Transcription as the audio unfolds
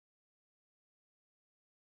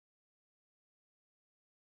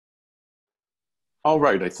All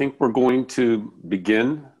right, I think we're going to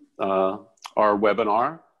begin our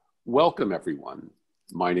webinar. Welcome, everyone.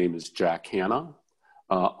 My name is Jack Hanna.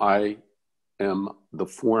 I am the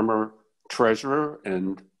former treasurer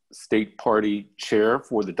and state party chair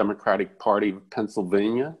for the Democratic Party of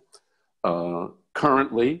Pennsylvania.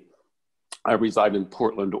 Currently, I reside in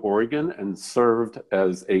Portland, Oregon, and served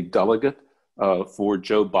as a delegate for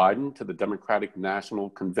Joe Biden to the Democratic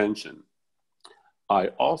National Convention. I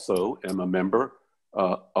also am a member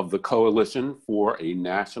of the Coalition for a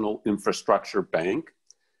National Infrastructure Bank,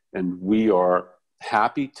 and we are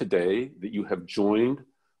happy today that you have joined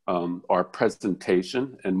our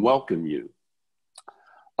presentation and welcome you.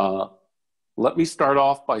 Let me start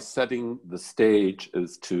off by setting the stage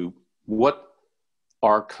as to what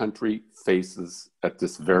our country faces at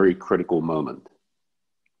this very critical moment.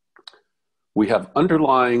 We have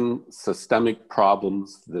underlying systemic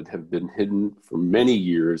problems that have been hidden for many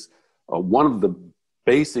years. One of the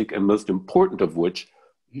basic and most important of which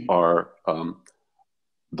are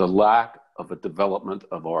the lack of a development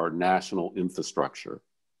of our national infrastructure.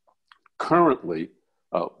 Currently,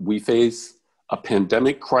 we face a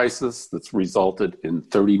pandemic crisis that's resulted in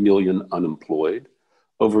 30 million unemployed,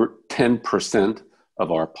 over 10%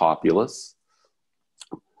 of our populace.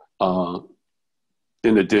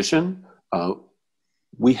 In addition,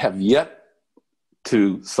 we have yet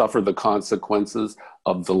to suffer the consequences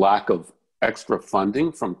of the lack of extra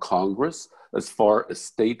funding from Congress as far as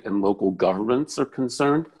state and local governments are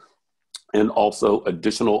concerned, and also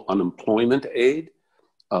additional unemployment aid.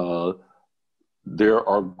 There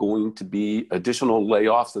are going to be additional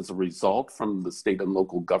layoffs as a result from the state and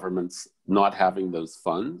local governments not having those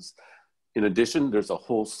funds. In addition, there's a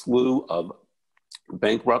whole slew of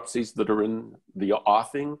bankruptcies that are in the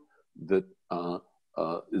offing that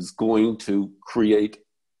is going to create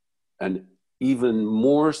an even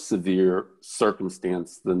more severe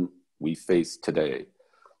circumstance than we face today.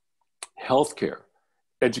 Healthcare,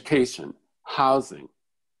 education, housing,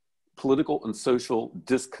 political and social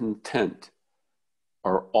discontent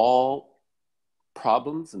are all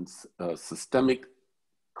problems and systemic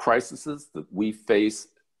crises that we face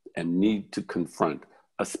and need to confront,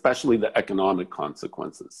 especially the economic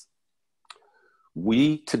consequences.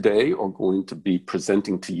 We today are going to be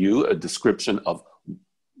presenting to you a description of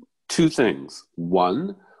two things.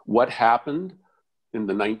 One, what happened in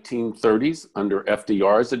the 1930s under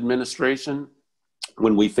FDR's administration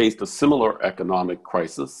when we faced a similar economic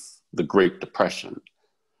crisis, the Great Depression,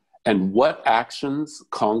 and what actions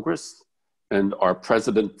Congress and our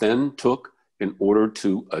president then took in order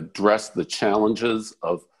to address the challenges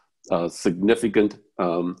of significant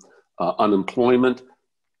unemployment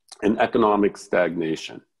and economic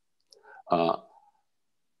stagnation.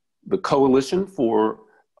 The Coalition for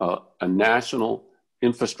a National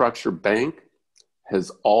Infrastructure Bank has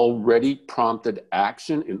already prompted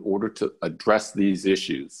action in order to address these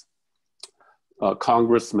issues.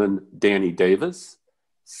 Congressman Danny Davis,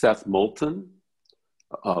 Seth Moulton,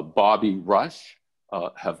 Bobby Rush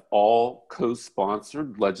have all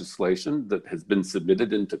co-sponsored legislation that has been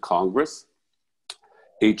submitted into Congress.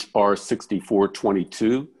 HR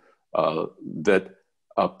 6422 that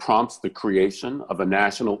prompts the creation of a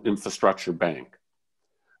national infrastructure bank.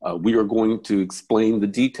 We are going to explain the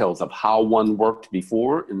details of how one worked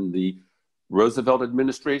before in the Roosevelt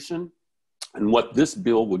administration and what this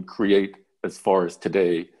bill would create as far as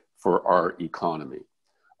today for our economy.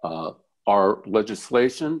 Our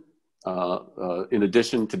legislation, in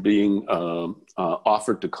addition to being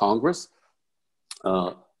offered to Congress,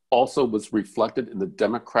 also was reflected in the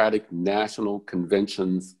Democratic National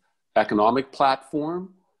Convention's economic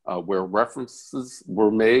platform, where references were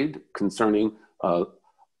made concerning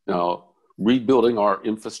rebuilding our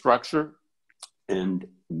infrastructure. And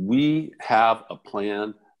we have a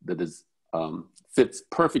plan that is, fits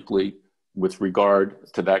perfectly with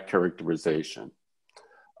regard to that characterization.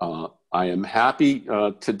 I am happy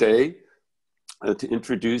today to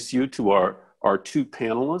introduce you to our two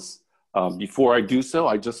panelists. Before I do so,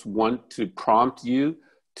 I just want to prompt you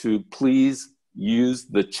to please use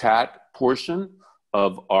the chat portion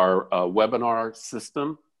of our webinar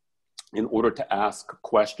system in order to ask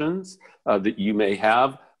questions that you may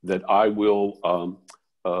have that I will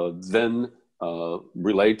then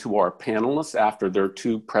relay to our panelists after their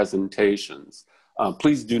two presentations.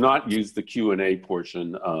 Please do not use the Q&A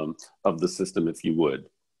portion of the system if you would.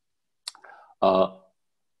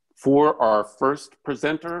 For our first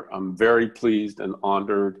presenter, I'm very pleased and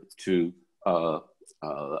honored to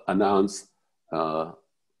announce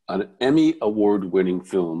an Emmy-award winning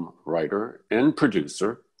film writer and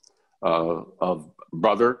producer of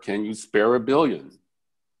Brother, Can You Spare a Billion?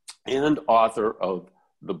 and author of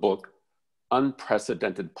the book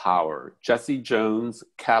Unprecedented Power, Jesse Jones,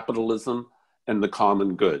 Capitalism, and the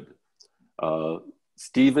Common Good.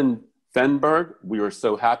 Stephen Fenberg, we are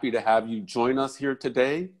so happy to have you join us here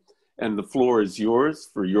today, and the floor is yours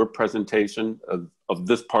for your presentation of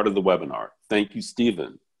this part of the webinar. Thank you,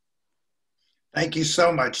 Stephen. Thank you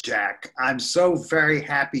so much, Jack. I'm so very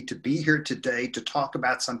happy to be here today to talk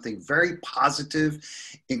about something very positive,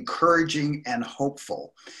 encouraging, and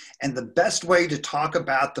hopeful. And the best way to talk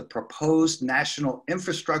about the proposed National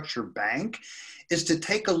Infrastructure Bank is to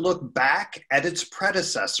take a look back at its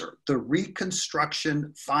predecessor, the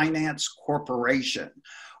Reconstruction Finance Corporation,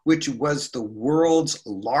 which was the world's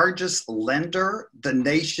largest lender, the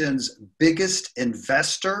nation's biggest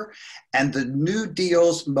investor, and the New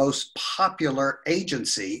Deal's most popular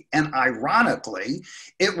agency. And ironically,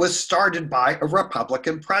 it was started by a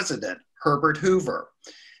Republican president, Herbert Hoover.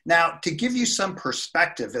 Now, to give you some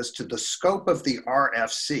perspective as to the scope of the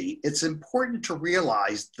RFC, it's important to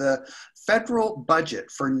realize the federal budget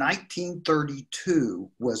for 1932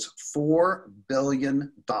 was $4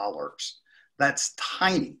 billion. That's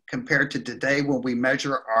tiny compared to today when we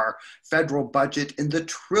measure our federal budget in the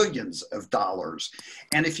trillions of dollars.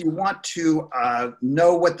 And if you want to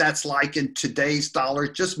know what that's like in today's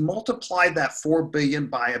dollars, just multiply that 4 billion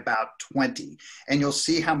by about 20, and you'll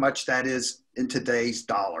see how much that is in today's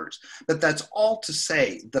dollars. But that's all to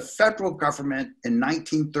say the federal government in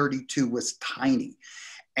 1932 was tiny.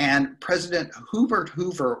 And President Herbert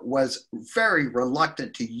Hoover was very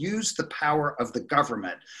reluctant to use the power of the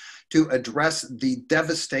government to address the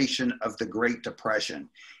devastation of the Great Depression.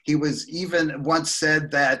 He was even once said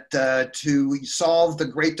that to solve the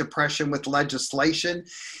Great Depression with legislation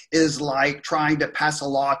is like trying to pass a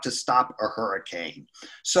law to stop a hurricane.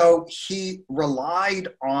 So he relied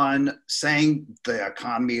on saying the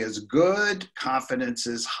economy is good, confidence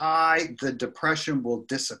is high, the Depression will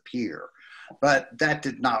disappear. But that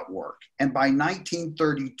did not work. And by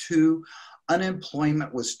 1932,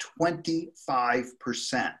 unemployment was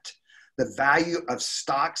 25%. The value of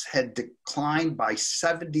stocks had declined by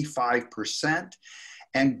 75%,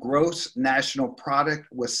 and gross national product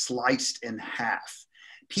was sliced in half.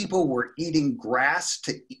 People were eating grass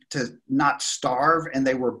to not starve, and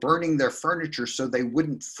they were burning their furniture so they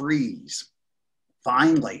wouldn't freeze.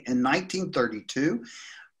 Finally, in 1932,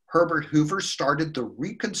 Herbert Hoover started the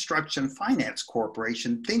Reconstruction Finance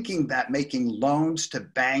Corporation, thinking that making loans to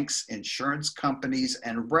banks, insurance companies,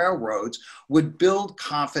 and railroads would build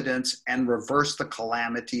confidence and reverse the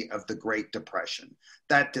calamity of the Great Depression.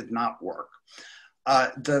 That did not work.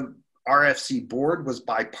 The RFC board was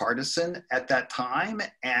bipartisan at that time,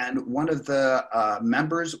 and one of the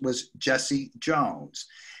members was Jesse Jones.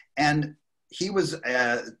 And he was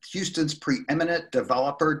Houston's preeminent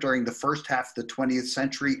developer during the first half of the 20th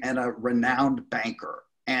century and a renowned banker.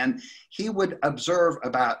 And he would observe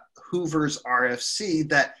about Hoover's RFC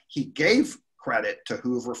that he gave credit to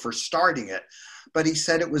Hoover for starting it, but he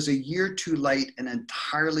said it was a year too late and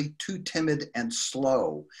entirely too timid and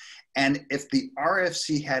slow. And if the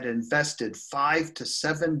RFC had invested $5 to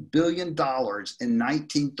 $7 billion in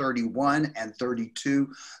 1931 and 32,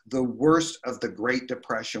 the worst of the Great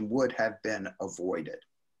Depression would have been avoided.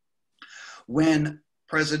 When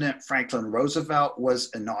President Franklin Roosevelt was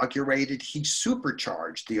inaugurated, he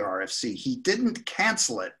supercharged the RFC. He didn't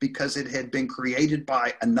cancel it because it had been created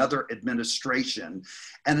by another administration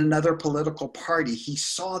and another political party. He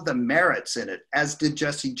saw the merits in it, as did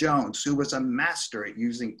Jesse Jones, who was a master at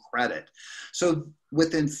using credit. So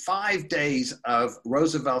within 5 days of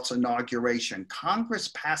Roosevelt's inauguration, Congress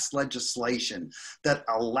passed legislation that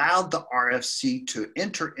allowed the RFC to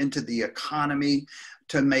enter into the economy,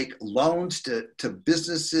 to make loans to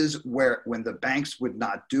businesses when the banks would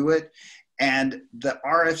not do it. And the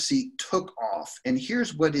RFC took off. And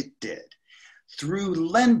here's what it did. Through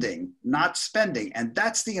lending, not spending, and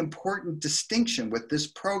that's the important distinction with this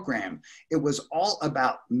program. It was all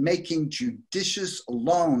about making judicious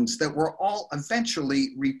loans that were all eventually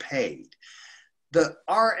repaid. The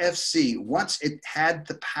RFC, once it had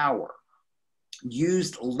the power,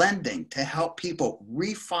 used lending to help people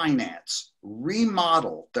refinance,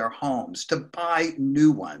 remodel their homes, to buy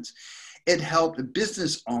new ones. It helped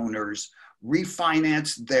business owners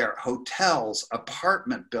refinance their hotels,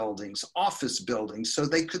 apartment buildings, office buildings, so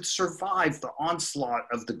they could survive the onslaught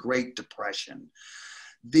of the Great Depression.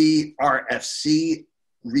 The RFC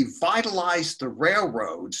revitalized the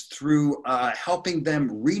railroads through helping them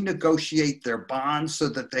renegotiate their bonds so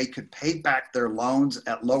that they could pay back their loans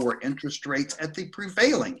at lower interest rates, at the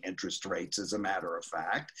prevailing interest rates, as a matter of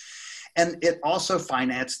fact. And it also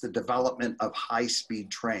financed the development of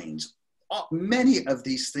high-speed trains. many of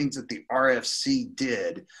these things that the RFC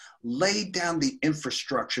did laid down the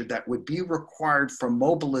infrastructure that would be required for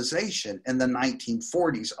mobilization in the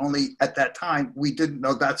 1940s. Only at that time, we didn't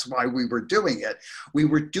know that's why we were doing it. We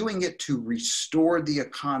were doing it to restore the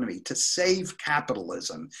economy, to save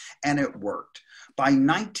capitalism, and it worked. By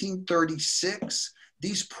 1936,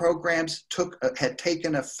 these programs had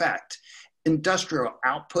taken effect. Industrial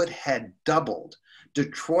output had doubled.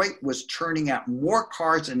 Detroit was churning out more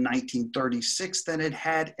cars in 1936 than it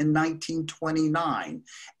had in 1929,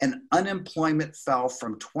 and unemployment fell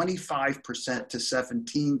from 25% to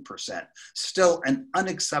 17%, still an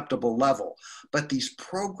unacceptable level. But these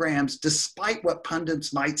programs, despite what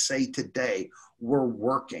pundits might say today, were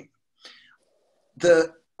working.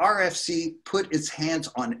 The RFC put its hands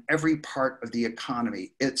on every part of the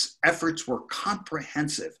economy. Its efforts were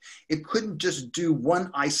comprehensive. It couldn't just do one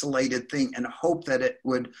isolated thing and hope that it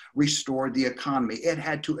would restore the economy. It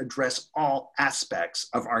had to address all aspects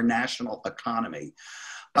of our national economy.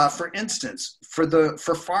 For instance,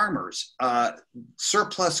 for farmers,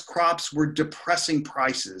 surplus crops were depressing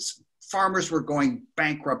prices. Farmers were going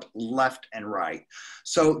bankrupt left and right.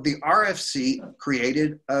 So the RFC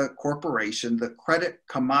created a corporation, the Credit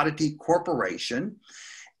Commodity Corporation.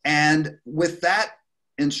 And with that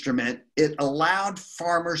instrument, it allowed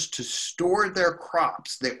farmers to store their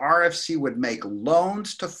crops. The RFC would make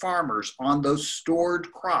loans to farmers on those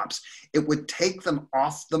stored crops. It would take them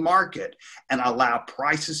off the market and allow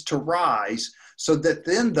prices to rise so that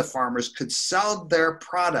then the farmers could sell their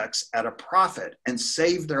products at a profit and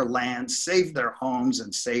save their land, save their homes,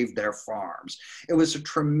 and save their farms. It was a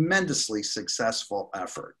tremendously successful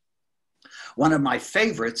effort. One of my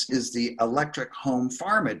favorites is the Electric Home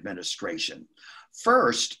Farm Administration.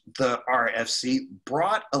 First, the RFC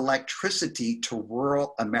brought electricity to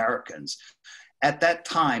rural Americans. At that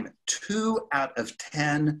time, 2 out of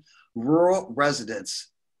 10 rural residents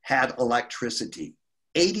had electricity.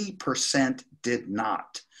 80% did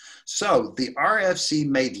not. So the RFC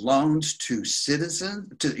made loans to cities,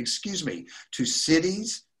 to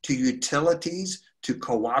utilities, to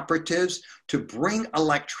cooperatives, to bring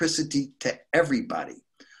electricity to everybody.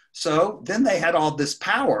 So then they had all this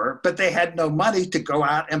power, but they had no money to go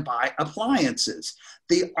out and buy appliances.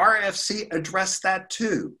 The RFC addressed that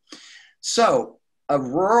too. So a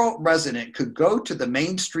rural resident could go to the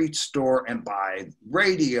Main Street store and buy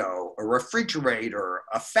radio, a refrigerator,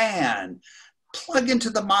 a fan, plug into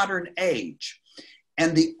the modern age.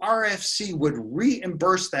 And the RFC would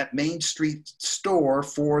reimburse that Main Street store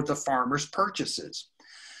for the farmer's purchases.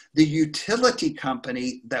 The utility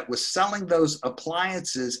company that was selling those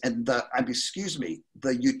appliances and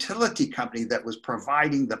the utility company that was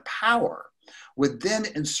providing the power would then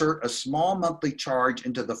insert a small monthly charge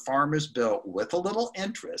into the farmer's bill with a little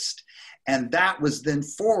interest, and that was then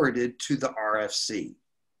forwarded to the RFC.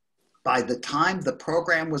 By the time the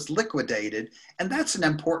program was liquidated, and that's an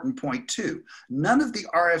important point too, none of the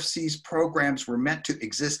RFC's programs were meant to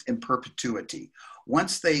exist in perpetuity.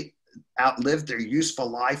 Once they outlived their useful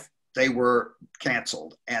life, they were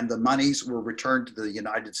canceled and the monies were returned to the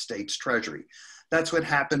United States Treasury. That's what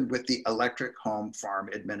happened with the Electric Home Farm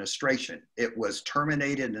Administration. It was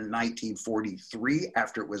terminated in 1943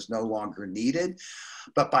 after it was no longer needed.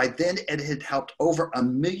 But by then it had helped over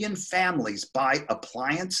 1 million families buy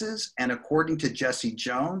appliances. And according to Jesse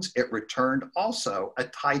Jones, it returned also a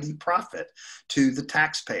tidy profit to the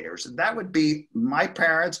taxpayers. And that would be my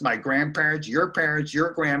parents, my grandparents, your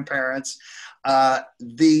grandparents.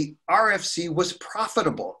 The RFC was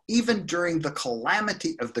profitable even during the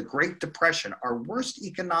calamity of the Great Depression, our worst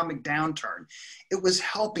economic downturn. It was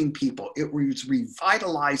helping people. It was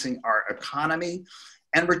revitalizing our economy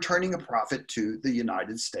and returning a profit to the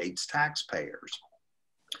United States taxpayers.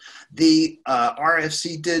 The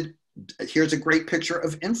RFC did, here's a great picture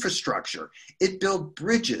of infrastructure. It built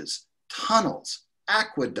bridges, tunnels,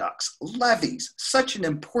 aqueducts, levees, such an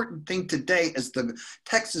important thing today as the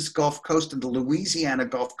Texas Gulf Coast and the Louisiana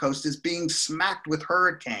Gulf Coast is being smacked with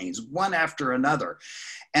hurricanes, one after another.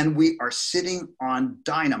 And we are sitting on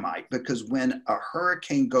dynamite because when a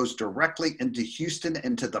hurricane goes directly into Houston,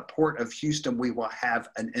 into the port of Houston, we will have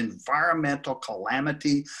an environmental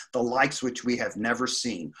calamity, the likes which we have never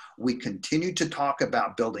seen. We continue to talk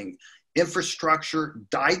about building infrastructure,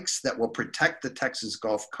 dikes that will protect the Texas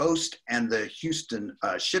Gulf Coast and the Houston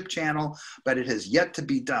ship channel, but it has yet to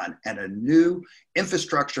be done. And a new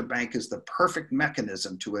infrastructure bank is the perfect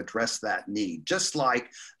mechanism to address that need. Just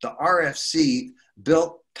like the RFC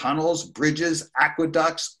built tunnels, bridges,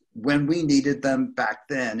 aqueducts when we needed them back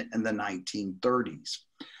then in the 1930s.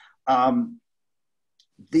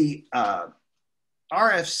 The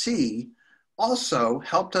RFC also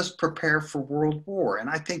helped us prepare for World War. And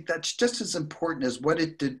I think that's just as important as what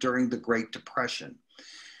it did during the Great Depression.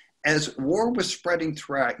 As war was spreading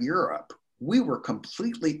throughout Europe, we were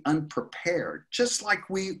completely unprepared, just like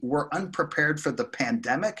we were unprepared for the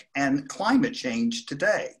pandemic and climate change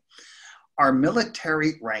today. Our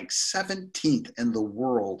military ranked 17th in the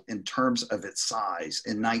world in terms of its size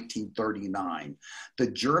in 1939. The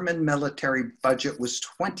German military budget was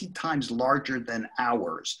 20 times larger than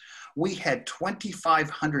ours. We had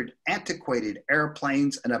 2,500 antiquated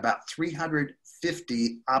airplanes and about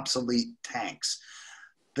 350 obsolete tanks.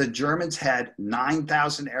 The Germans had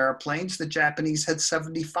 9,000 airplanes. The Japanese had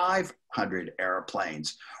 7,500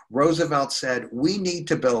 airplanes. Roosevelt said, we need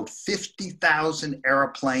to build 50,000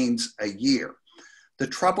 airplanes a year. The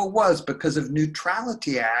trouble was, because of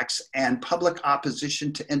neutrality acts and public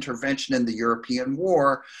opposition to intervention in the European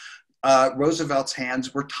war, Roosevelt's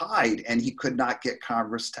hands were tied and he could not get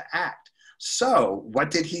Congress to act. So what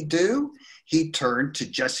did he do? He turned to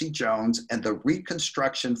Jesse Jones and the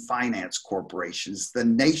Reconstruction Finance Corporations, the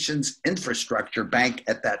nation's infrastructure bank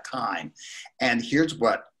at that time. And here's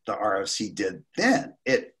what the RFC did then.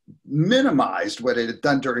 It minimized what it had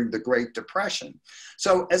done during the Great Depression.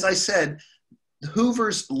 So as I said,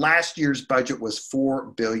 Hoover's last year's budget was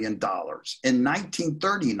 $4 billion. In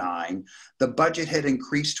 1939, the budget had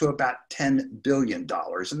increased to about $10 billion.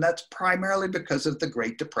 And that's primarily because of the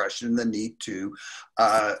Great Depression and the need to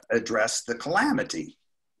address the calamity.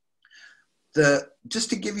 Just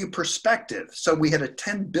to give you perspective, so we had a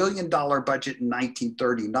 $10 billion budget in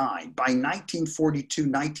 1939. By 1942,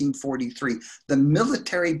 1943, the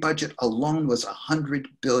military budget alone was $100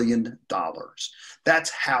 billion. That's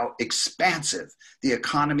how expansive the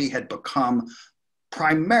economy had become,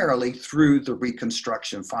 primarily through the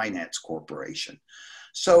Reconstruction Finance Corporation.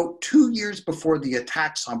 So 2 years before the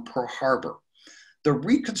attacks on Pearl Harbor, the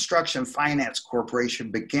Reconstruction Finance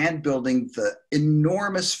Corporation began building the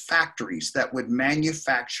enormous factories that would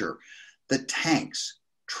manufacture the tanks,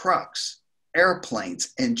 trucks,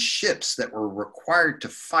 airplanes, and ships that were required to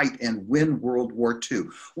fight and win World War II.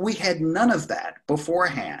 We had none of that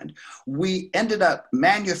beforehand. We ended up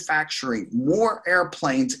manufacturing more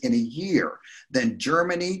airplanes in a year than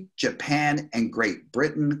Germany, Japan, and Great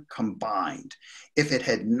Britain combined. If it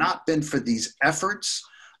had not been for these efforts,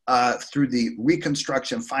 through the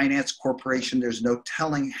Reconstruction Finance Corporation, there's no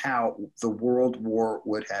telling how the World War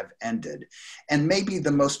would have ended. And maybe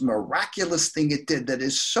the most miraculous thing it did that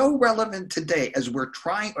is so relevant today as we're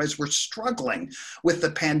struggling with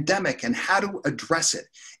the pandemic and how to address it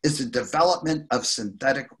is the development of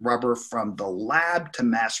synthetic rubber from the lab to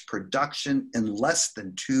mass production in less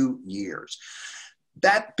than 2 years.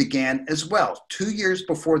 That began as well 2 years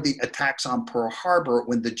before the attacks on Pearl Harbor,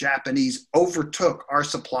 when the Japanese overtook our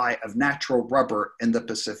supply of natural rubber in the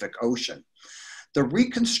Pacific Ocean. The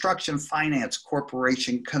Reconstruction Finance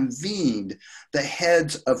Corporation convened the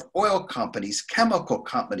heads of oil companies, chemical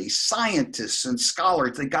companies, scientists, and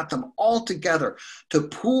scholars. They got them all together to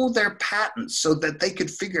pool their patents so that they could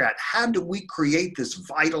figure out, how do we create this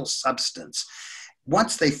vital substance?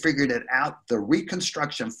 Once they figured it out, the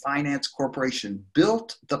Reconstruction Finance Corporation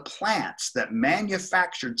built the plants that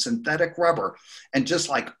manufactured synthetic rubber, and just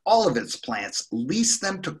like all of its plants, leased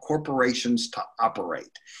them to corporations to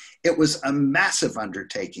operate. It was a massive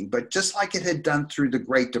undertaking, but just like it had done through the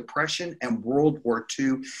Great Depression and World War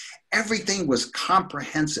II, everything was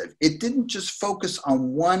comprehensive. It didn't just focus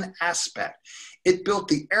on one aspect. It built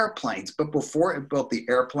the airplanes, but before it built the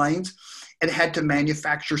airplanes, it had to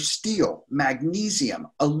manufacture steel, magnesium,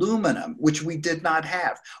 aluminum, which we did not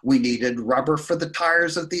have. We needed rubber for the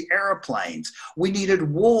tires of the airplanes. We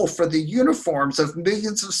needed wool for the uniforms of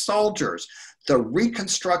millions of soldiers. The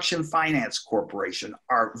Reconstruction Finance Corporation,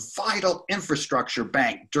 our vital infrastructure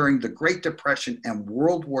bank during the Great Depression and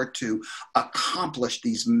World War II, accomplished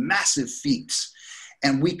these massive feats.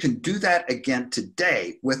 And we can do that again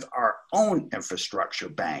today with our own infrastructure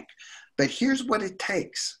bank. But here's what it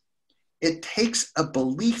takes. It takes a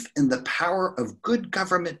belief in the power of good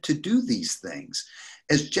government to do these things.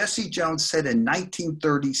 As Jesse Jones said in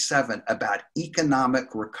 1937 about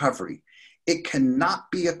economic recovery, it cannot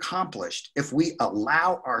be accomplished if we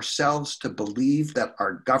allow ourselves to believe that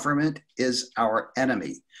our government is our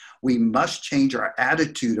enemy. We must change our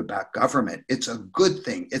attitude about government. It's a good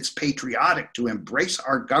thing. It's patriotic to embrace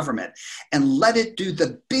our government and let it do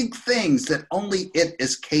the big things that only it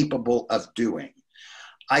is capable of doing.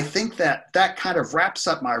 I think that kind of wraps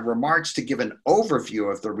up my remarks to give an overview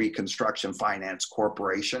of the Reconstruction Finance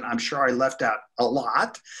Corporation. I'm sure I left out a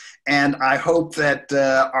lot, and I hope that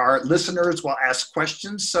our listeners will ask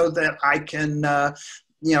questions so that I can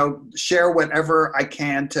share whatever I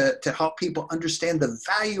can to help people understand the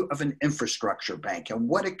value of an infrastructure bank and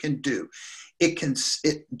what it can do. It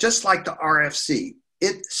just like the RFC,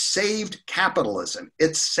 it saved capitalism,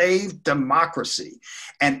 it saved democracy,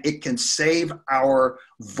 and it can save our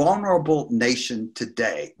vulnerable nation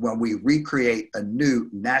today when we recreate a new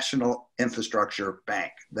national infrastructure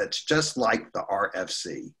bank that's just like the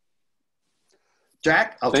RFC.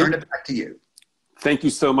 Jack, I'll turn it back to you. Thank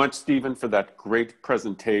you so much, Stephen, for that great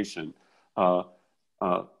presentation. I,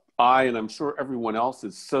 and I'm sure everyone else,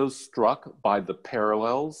 is so struck by the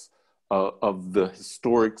parallels of the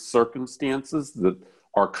historic circumstances that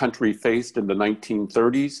our country faced in the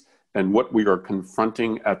 1930s and what we are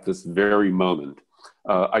confronting at this very moment.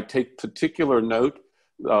 I take particular note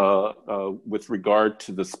with regard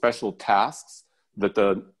to the special tasks that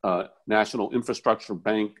the National Infrastructure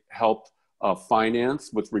Bank helped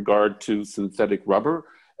finance with regard to synthetic rubber,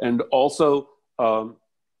 and also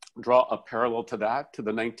draw a parallel to that, to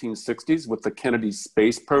the 1960s with the Kennedy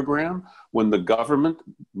space program, when the government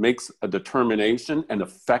makes a determination and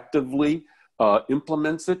effectively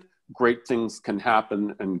implements it, great things can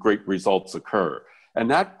happen and great results occur. And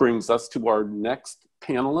that brings us to our next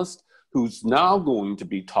panelist, who's now going to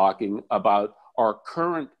be talking about our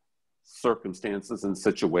current circumstances and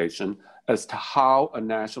situation as to how a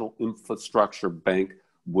national infrastructure bank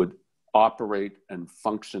would operate and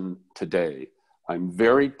function today. I'm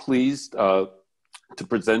very pleased to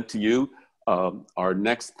present to you our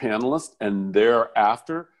next panelist, and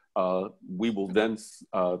thereafter we will then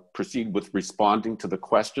proceed with responding to the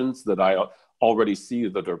questions that I already see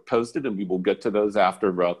that are posted, and we will get to those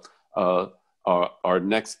after our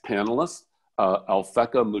next panelist.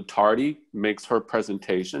 Alphecca Muttardy makes her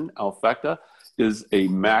presentation. Alphecca is a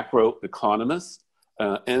macroeconomist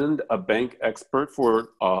and a bank expert for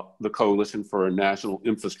the Coalition for a National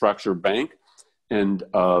Infrastructure Bank. And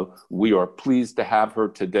we are pleased to have her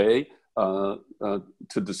today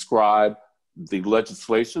to describe the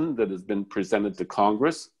legislation that has been presented to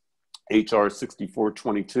Congress, HR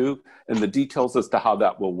 6422, and the details as to how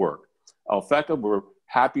that will work. Alphecca, we're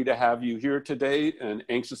happy to have you here today and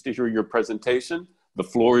anxious to hear your presentation. The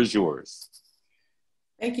floor is yours.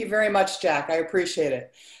 Thank you very much, Jack. I appreciate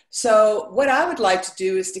it. So what I would like to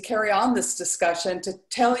do is to carry on this discussion to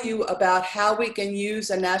tell you about how we can use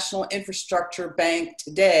a national infrastructure bank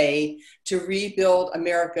today to rebuild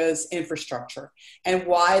America's infrastructure, and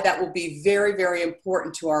why that will be very, very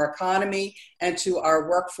important to our economy and to our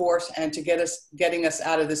workforce, and to getting us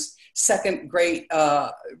out of this second great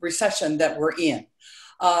recession that we're in.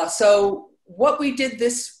 So what we did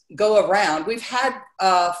this go around, we've had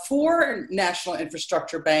 4 national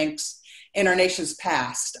infrastructure banks in our nation's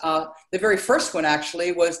past. The very first one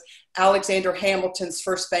actually was Alexander Hamilton's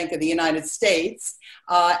First Bank of the United States.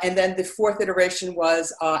 And then the 4th iteration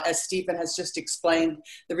was, as Stephen has just explained,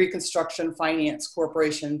 the Reconstruction Finance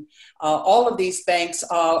Corporation. All of these banks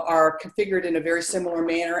are configured in a very similar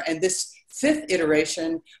manner, and this 5th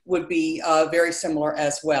iteration would be very similar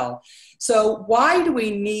as well. So why do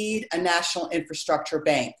we need a national infrastructure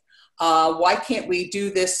bank? Why can't we do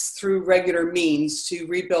this through regular means to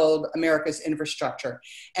rebuild America's infrastructure?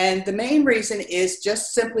 And the main reason is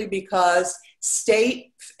just simply because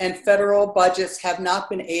state and federal budgets have not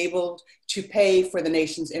been able to pay for the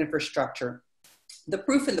nation's infrastructure. The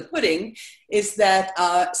proof in the pudding is that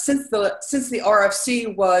since the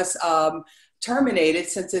RFC was terminated,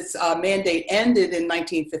 since its mandate ended in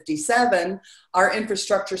 1957, our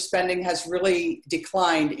infrastructure spending has really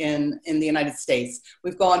declined in the United States.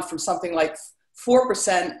 We've gone from something like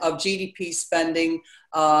 4% of GDP spending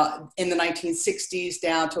in the 1960s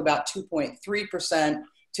down to about 2.3%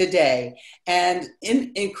 today. And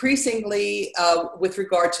increasingly, with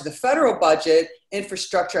regard to the federal budget,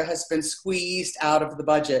 infrastructure has been squeezed out of the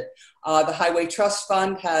budget. The Highway Trust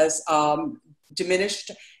Fund has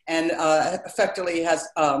diminished and effectively has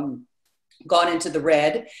gone into the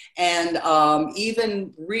red. And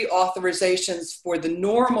even reauthorizations for the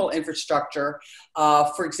normal infrastructure,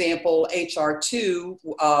 for example, HR 2,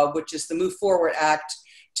 which is the Move Forward Act,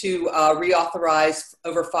 to reauthorize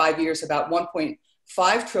over 5 years about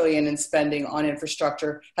 1.5 trillion in spending on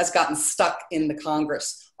infrastructure, has gotten stuck in the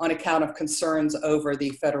Congress on account of concerns over the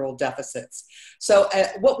federal deficits. So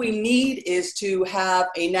what we need is to have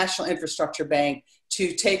a national infrastructure bank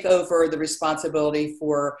to take over the responsibility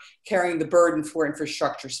for carrying the burden for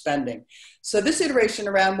infrastructure spending. So this iteration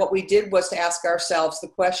around, what we did was to ask ourselves the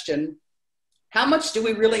question, how much do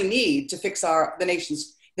we really need to fix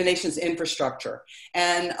the nation's infrastructure?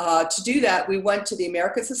 And to do that, we went to the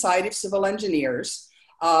American Society of Civil Engineers,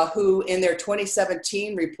 who in their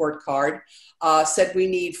 2017 report card said we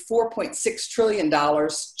need $4.6 trillion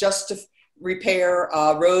just to repair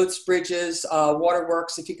roads, bridges,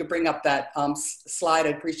 waterworks. If you could bring up that slide,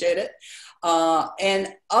 I'd appreciate it.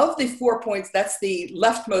 And of the 4 points, that's the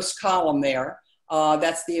leftmost column there.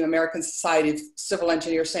 That's the American Society of Civil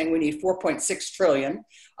Engineers saying we need 4.6 trillion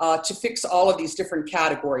to fix all of these different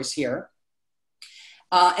categories here.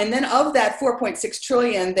 And then of that 4.6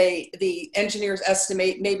 trillion, the engineers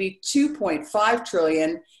estimate maybe 2.5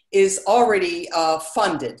 trillion is already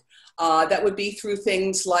funded. That would be through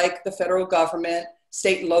things like the federal government,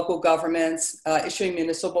 state and local governments, issuing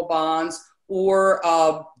municipal bonds, or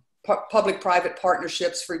public-private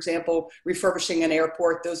partnerships, for example, refurbishing an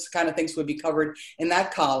airport. Those kind of things would be covered in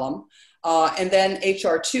that column. And then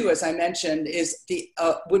HR2, as I mentioned, is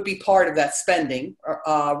would be part of that spending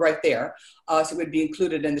right there. So it would be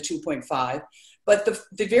included in the 2.5. But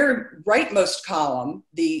the very rightmost column,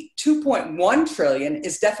 the 2.1 trillion,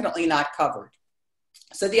 is definitely not covered.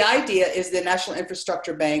 So the idea is the National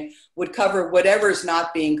Infrastructure Bank would cover whatever is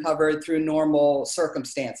not being covered through normal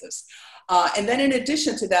circumstances. And then in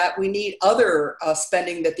addition to that, we need other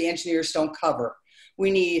spending that the engineers don't cover.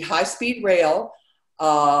 We need high-speed rail.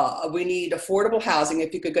 We need affordable housing.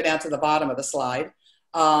 If you could go down to the bottom of the slide.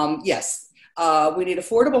 Yes, we need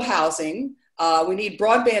affordable housing. We need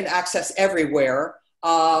broadband access everywhere.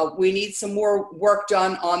 We need some more work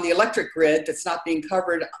done on the electric grid that's not being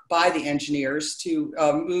covered by the engineers to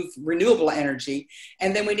move renewable energy.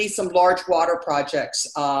 And then we need some large water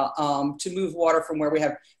projects to move water from where we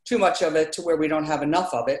have too much of it to where we don't have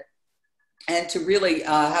enough of it. And to really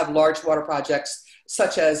have large water projects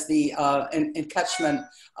such as the catchment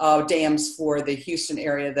dams for the Houston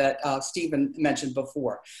area that Stephen mentioned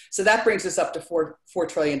before. So that brings us up to $4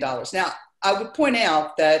 trillion. Now, I would point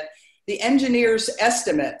out that the engineers'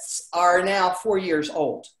 estimates are now 4 years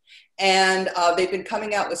old. And they've been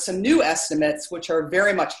coming out with some new estimates, which are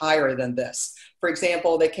very much higher than this. For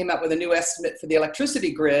example, they came out with a new estimate for the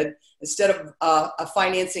electricity grid. Instead of a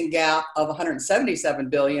financing gap of 177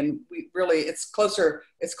 billion, it's closer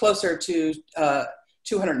to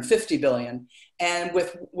 250 billion. And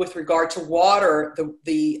with regard to water,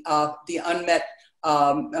 the unmet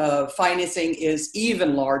financing is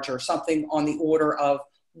even larger, something on the order of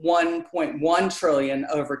 1.1 trillion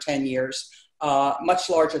over 10 years, much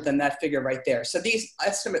larger than that figure right there. So these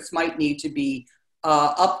estimates might need to be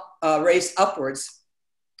raised upwards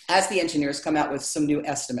as the engineers come out with some new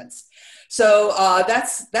estimates. So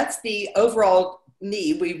that's the overall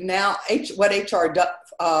need. We've now, what HR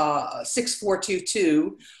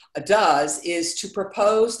 6422 does is to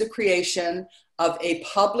propose the creation of a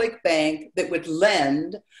public bank that would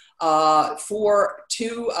lend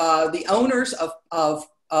to the owners of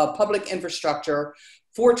public infrastructure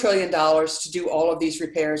 $4 trillion to do all of these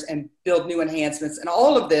repairs and build new enhancements. And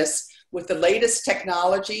all of this with the latest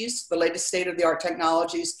technologies, the latest state-of-the-art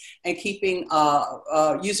technologies, and keeping,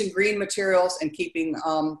 using green materials and keeping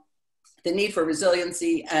the need for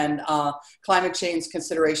resiliency and climate change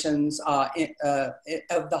considerations of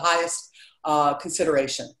the highest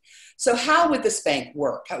consideration. So how would this bank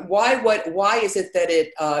work? Why is it that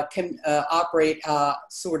it can operate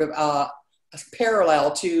sort of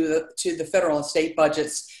parallel to the federal and state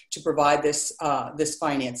budgets to provide this, this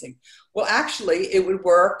financing? Well, actually, it would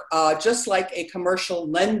work just like a commercial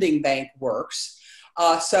lending bank works.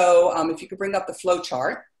 If you could bring up the flow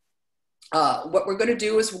chart. What we're going to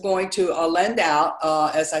do is we're going to lend out,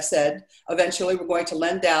 as I said, eventually we're going to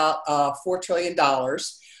lend out $4 trillion.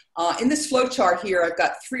 In this flow chart here, I've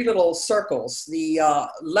got three little circles. The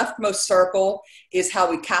leftmost circle is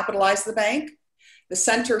how we capitalize the bank. The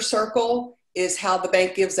center circle is how the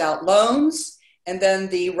bank gives out loans. And then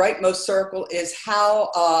the rightmost circle is how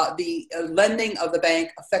the lending of the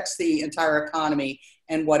bank affects the entire economy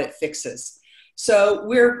and what it fixes. So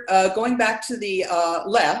we're going back to the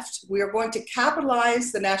left. We are going to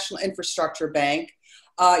capitalize the National Infrastructure Bank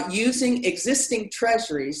using existing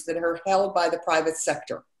treasuries that are held by the private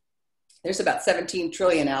sector. There's about 17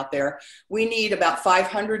 trillion out there. We need about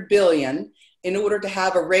 500 billion in order to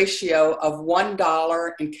have a ratio of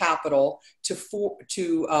 $1 in capital to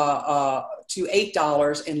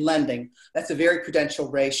 $8 in lending. That's a very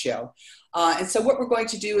prudential ratio. And so what we're going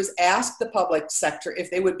to do is ask the public sector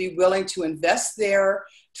if they would be willing to invest their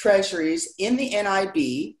treasuries in the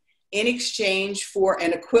NIB in exchange for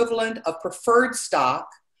an equivalent of preferred stock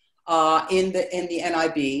in the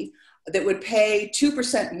NIB that would pay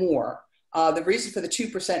 2% more. The reason for the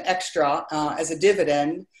 2% extra as a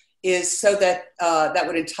dividend is so that that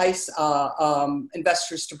would entice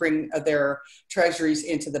investors to bring their treasuries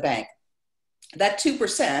into the bank. that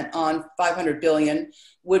 2% on 500 billion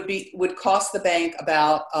would cost the bank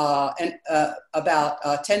about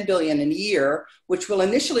 10 billion a year, which will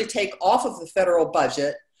initially take off of the federal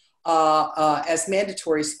budget as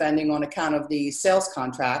mandatory spending on account of the sales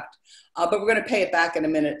contract. But we're going to pay it back in a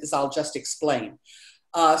minute, as I'll just explain.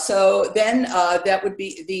 So then that would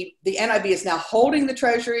be the NIB is now holding the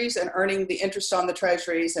treasuries and earning the interest on the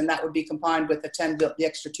treasuries, and that would be combined with the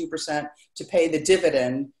extra 2% to pay the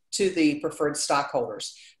dividend to the preferred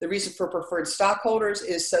stockholders. The reason for preferred stockholders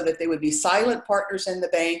is so that they would be silent partners in the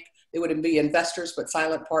bank. They wouldn't be investors, but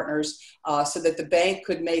silent partners, so that the bank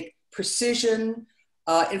could make precision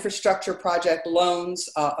infrastructure project loans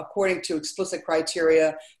according to explicit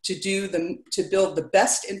criteria to build the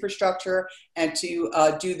best infrastructure and to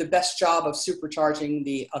do the best job of supercharging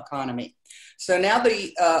the economy. So now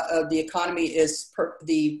the economy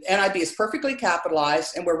the NIB is perfectly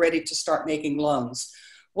capitalized, and we're ready to start making loans.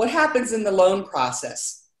 What happens in the loan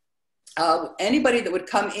process? Anybody that would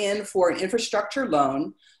come in for an infrastructure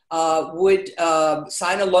loan would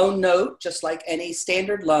sign a loan note, just like any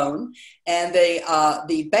standard loan, and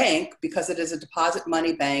the bank, because it is a deposit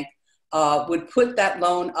money bank, would put that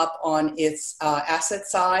loan up on its asset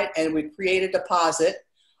side and would create a deposit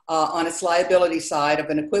on its liability side of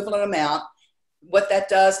an equivalent amount. What that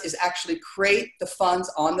does is actually create the funds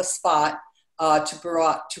on the spot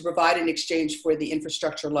to provide an exchange for the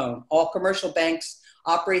infrastructure loan. All commercial banks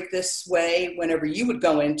operate this way. Whenever you would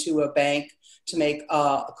go into a bank to make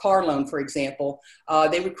a car loan, for example,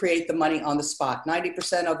 they would create the money on the spot.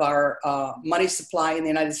 90% of our money supply in the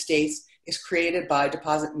United States is created by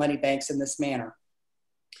deposit money banks in this manner.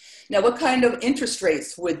 Now, what kind of interest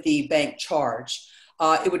rates would the bank charge?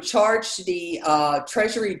 It would charge the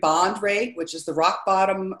Treasury bond rate, which is the rock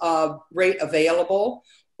bottom rate available,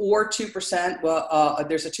 or 2%. Well,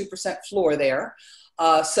 there's a 2% floor there.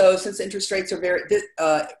 So since interest rates are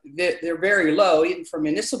they're very low, even for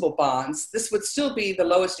municipal bonds, this would still be the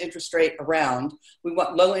lowest interest rate around. We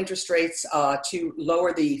want low interest rates to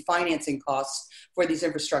lower the financing costs for these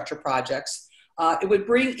infrastructure projects. It would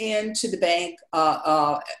bring in to the bank,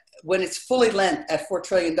 when it's fully lent at $4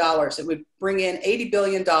 trillion, it would bring in $80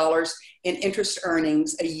 billion in interest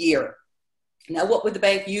earnings a year. Now, what would the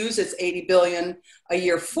bank use its $80 billion a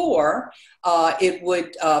year for? It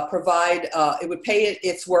would it would pay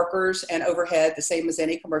its workers and overhead the same as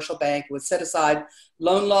any commercial bank. It would set aside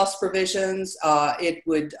loan loss provisions. It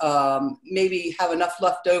would maybe have enough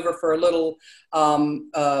left over for a little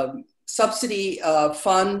subsidy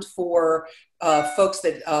fund for folks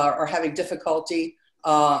that are having difficulty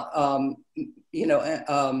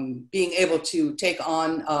being able to take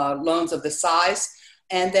on loans of this size.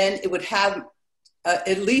 And then it would have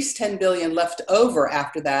at least 10 billion left over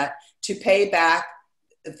after that to pay back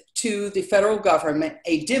to the federal government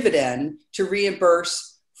a dividend to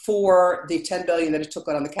reimburse for the 10 billion that it took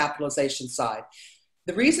on the capitalization side.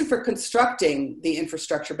 The reason for constructing the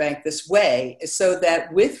infrastructure bank this way is so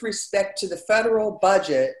that with respect to the federal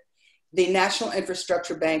budget, the National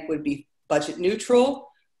Infrastructure Bank would be budget neutral,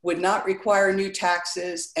 would not require new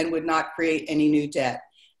taxes, and would not create any new debt.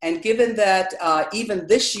 And given that even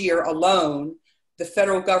this year alone, the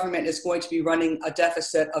federal government is going to be running a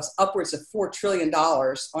deficit of upwards of $4 trillion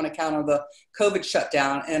on account of the COVID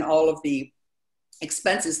shutdown and all of the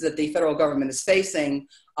expenses that the federal government is facing,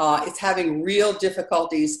 it's having real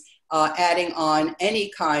difficulties adding on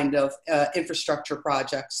any kind of infrastructure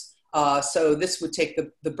projects. So this would take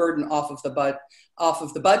the burden off of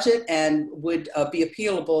the budget and would be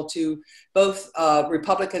appealable to both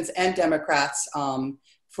Republicans and Democrats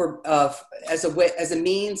as a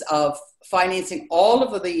means of financing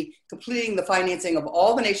completing the financing of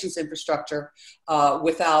all the nation's infrastructure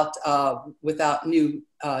without new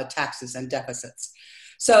taxes and deficits.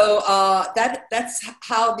 So that's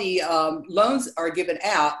how the loans are given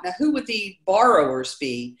out. Now, who would the borrowers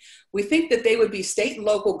be? We think that they would be state and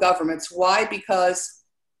local governments. Why? Because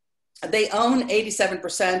they own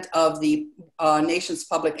 87% of the nation's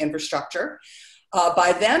public infrastructure.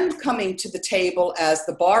 By them coming to the table as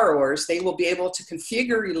the borrowers, they will be able to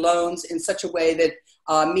configure loans in such a way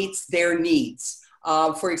that meets their needs.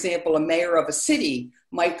 For example, a mayor of a city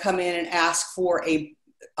might come in and ask for a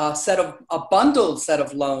bundled set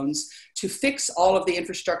of loans to fix all of the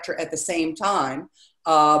infrastructure at the same time,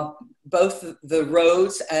 both the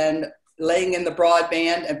roads and laying in the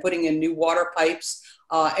broadband and putting in new water pipes,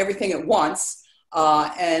 everything at once.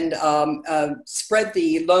 And spread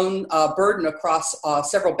the loan burden across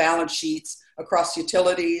several balance sheets, across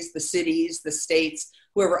utilities, the cities, the states,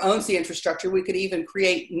 whoever owns the infrastructure. We could even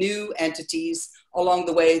create new entities along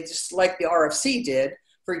the way, just like the RFC did.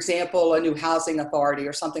 for example, a new housing authority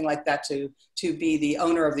or something like that to be the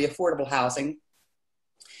owner of the affordable housing.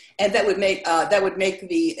 And that would make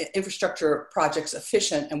the infrastructure projects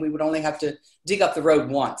efficient, and we would only have to dig up the road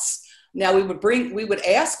once. Now we would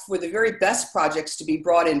ask for the very best projects to be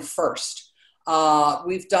brought in first.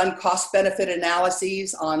 We've done cost benefit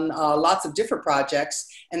analyses on lots of different projects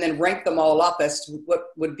and then rank them all up as to what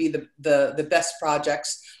would be the best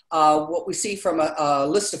projects. What we see from a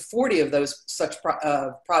list of 40 of those such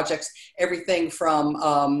projects, everything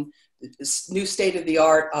from new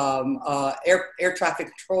state-of-the-art air traffic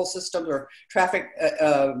control systems or traffic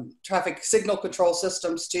signal control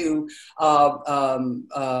systems to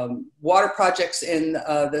water projects in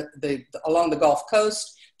along the Gulf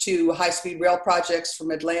Coast, to high-speed rail projects from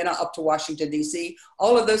Atlanta up to Washington, D.C.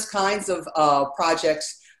 All of those kinds of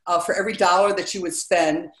projects, for every dollar that you would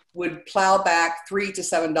spend, would plow back $3 to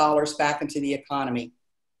 $7 back into the economy.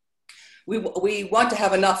 We want to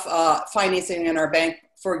have enough financing in our bank,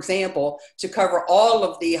 for example, to cover all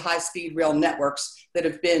of the high-speed rail networks that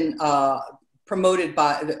have been promoted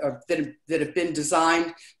by, that have been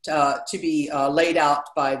designed to be laid out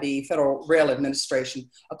by the Federal Rail Administration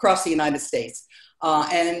across the United States.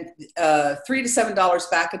 And $3 to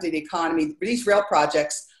 $7 back into the economy. These rail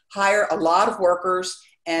projects hire a lot of workers,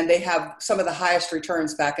 and they have some of the highest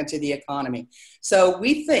returns back into the economy. So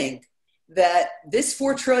we think that this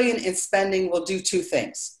 $4 trillion in spending will do three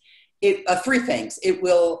things. It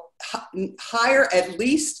will hire at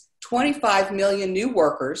least 25 million new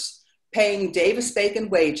workers, paying Davis-Bacon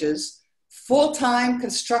wages, full-time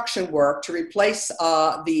construction work to replace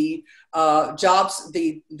the jobs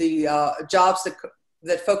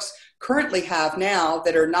that folks currently have now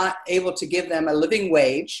that are not able to give them a living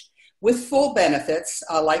wage, with full benefits,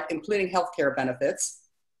 like including healthcare benefits.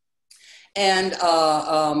 And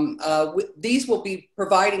these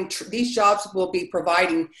jobs will be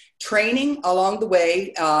providing training along the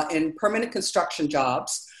way in permanent construction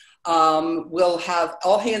jobs. We'll have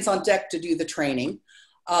all hands on deck to do the training.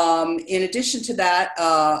 In addition to that,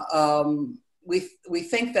 we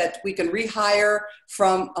think that we can rehire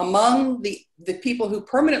from among the people who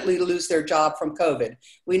permanently lose their job from COVID.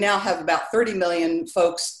 We now have about 30 million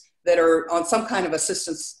folks that are on some kind of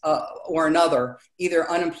assistance or another, either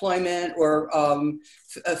unemployment or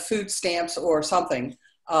food stamps or something.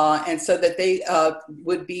 And so that they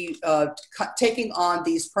would be taking on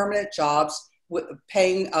these permanent jobs,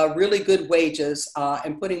 paying really good wages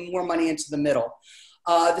and putting more money into the middle.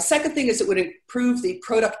 The second thing is it would improve the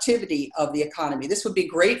productivity of the economy. This would be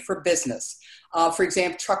great for business. For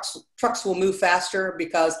example, trucks will move faster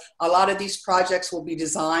because a lot of these projects will be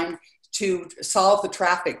designed to solve the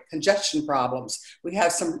traffic congestion problems. We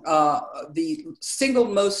have some, the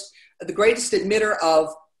greatest emitter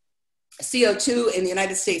of CO2 in the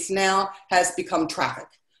United States now has become traffic,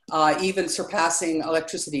 even surpassing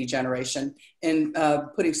electricity generation in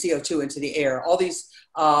putting CO2 into the air. All these,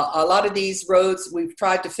 a lot of these roads, we've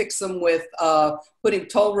tried to fix them with putting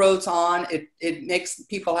toll roads on. It makes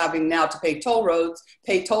people having now to pay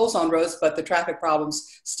tolls on roads, but the traffic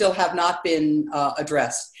problems still have not been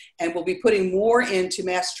addressed. And we'll be putting more into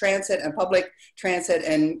mass transit and public transit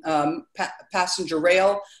and passenger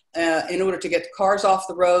rail in order to get cars off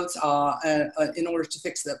the roads, in order to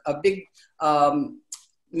fix a big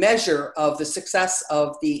measure of the success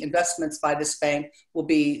of the investments by this bank will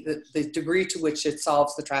be the degree to which it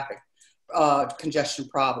solves the traffic congestion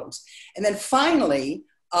problems. And then finally,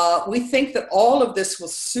 we think that all of this will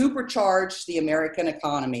supercharge the American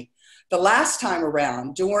economy. The last time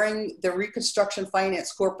around, during the Reconstruction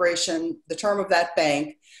Finance Corporation, the term of that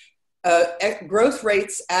bank, growth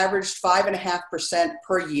rates averaged 5.5%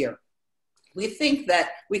 per year. We think that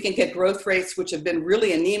we can get growth rates which have been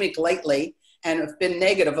really anemic lately and have been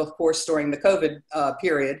negative, of course, during the COVID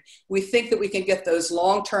period. We think that we can get those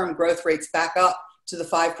long-term growth rates back up to the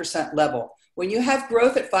 5% level. When you have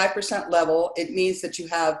growth at 5% level, it means that you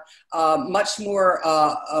have much more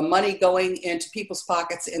money going into people's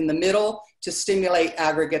pockets in the middle to stimulate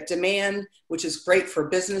aggregate demand, which is great for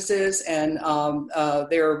businesses and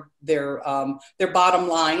their bottom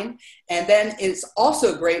line. And then it's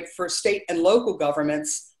also great for state and local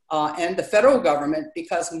governments and the federal government,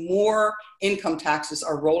 because more income taxes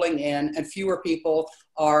are rolling in and fewer people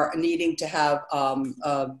are needing to have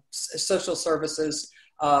social services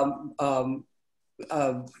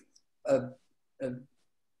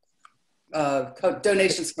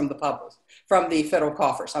donations from the public, from the federal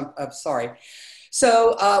coffers. I'm sorry.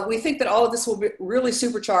 So we think that all of this will really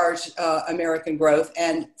supercharge American growth.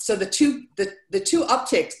 And so the two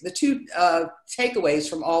upticks, the two takeaways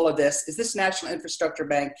from all of this is this National Infrastructure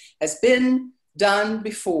Bank has been done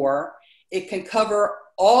before. It can cover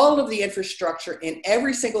all of the infrastructure in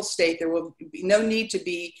every single state. There will be no need to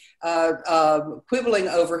be quibbling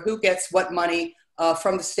over who gets what money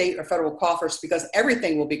from the state or federal coffers, because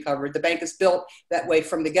everything will be covered. The bank is built that way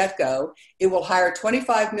from the get-go. It will hire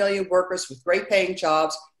 25 million workers with great paying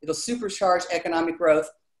jobs. It'll supercharge economic growth,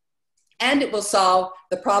 and it will solve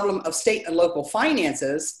the problem of state and local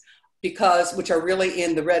finances, which are really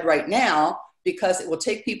in the red right now, because it will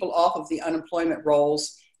take people off of the unemployment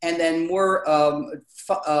rolls, and then more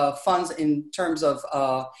funds in terms of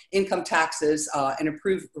income taxes and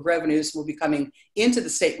improved revenues will be coming into the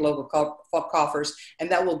state and local coffers, and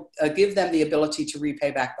that will give them the ability to repay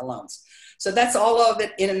back the loans. So that's all of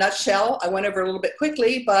it in a nutshell. I went over a little bit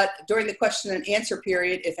quickly, but during the question and answer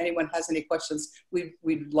period, if anyone has any questions,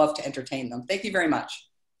 we'd love to entertain them. Thank you very much.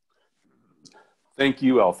 Thank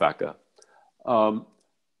you, Alphecca.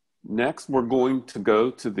 Next, we're going to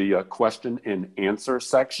go to the question and answer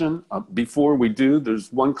section. Before we do,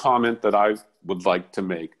 there's one comment that I would like to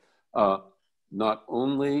make. Not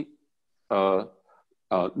only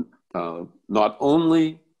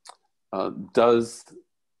does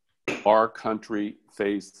our country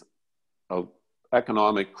face an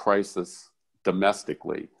economic crisis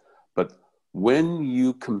domestically, but when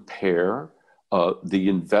you compare the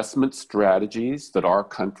investment strategies that our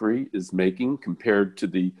country is making compared to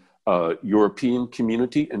the European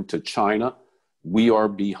community and to China, we are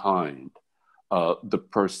behind. The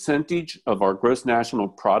percentage of our gross national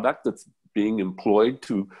product that's being employed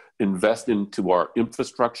to invest into our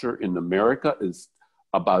infrastructure in America is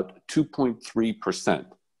about 2.3%.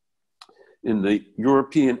 In the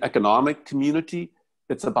European economic community,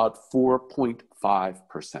 it's about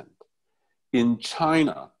 4.5%. In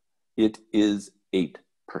China, it is 8%.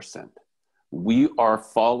 We are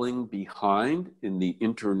falling behind in the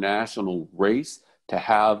international race to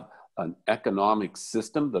have an economic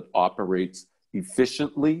system that operates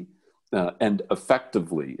efficiently and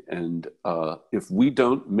effectively. And if we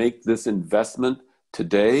don't make this investment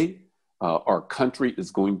today, our country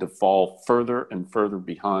is going to fall further and further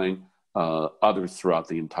behind others throughout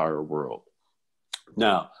the entire world.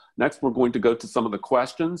 Now, next we're going to go to some of the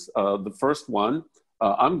questions. The first one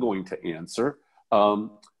I'm going to answer.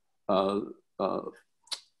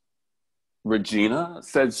 Regina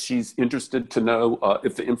says she's interested to know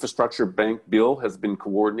if the infrastructure bank bill has been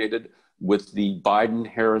coordinated with the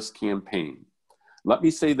Biden-Harris campaign. Let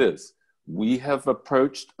me say this. We have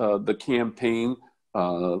approached the campaign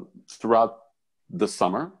throughout the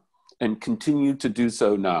summer and continue to do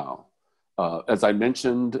so now. As I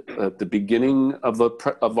mentioned at the beginning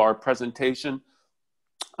of our presentation,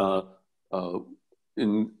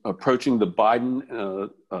 in approaching the Biden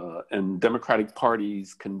and Democratic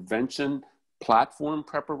Party's convention platform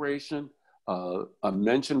preparation, a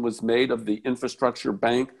mention was made of the infrastructure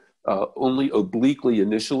bank only obliquely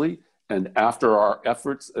initially, and after our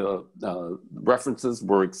efforts, references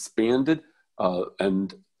were expanded,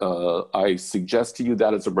 and I suggest to you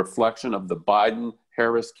that is a reflection of the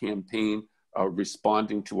Biden-Harris campaign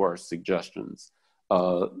responding to our suggestions.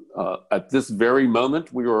 At this very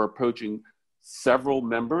moment, we are approaching several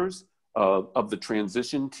members of the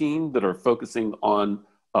transition team that are focusing on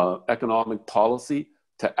economic policy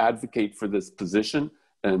to advocate for this position.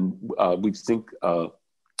 And we think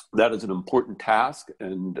that is an important task,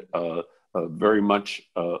 and very much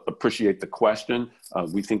appreciate the question.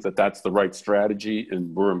 We think that that's the right strategy,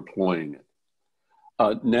 and we're employing it.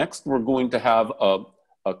 Next, we're going to have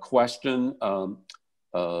a question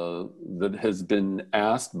that has been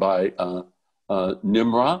asked by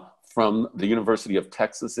Nimra from the University of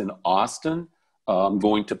Texas in Austin. I'm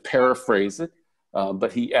going to paraphrase it,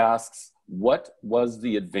 but he asks, what was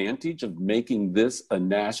the advantage of making this a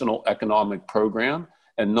national economic program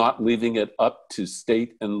and not leaving it up to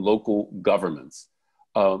state and local governments?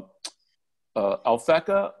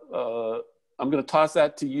 Alphecca, I'm going to toss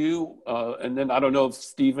that to you, and then I don't know if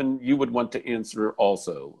Stephen, you would want to answer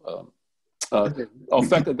also.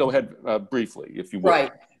 Alphecca, go ahead briefly, if you would.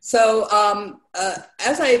 Right. So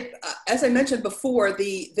as I mentioned before,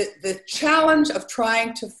 the challenge of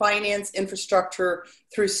trying to finance infrastructure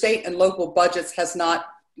through state and local budgets has not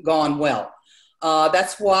gone well.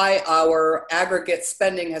 That's why our aggregate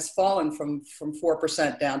spending has fallen from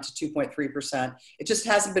 4% down to 2.3%. It just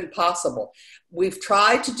hasn't been possible. We've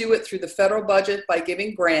tried to do it through the federal budget by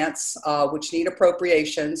giving grants, which need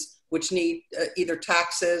appropriations, which need either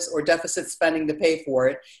taxes or deficit spending to pay for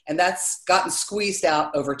it. And that's gotten squeezed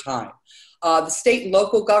out over time. The state and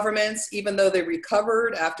local governments, even though they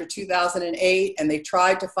recovered after 2008 and they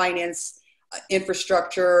tried to finance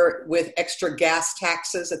infrastructure with extra gas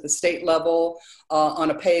taxes at the state level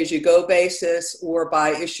on a pay-as-you-go basis or by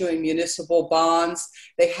issuing municipal bonds.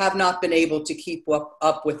 They have not been able to keep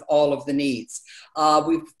up with all of the needs.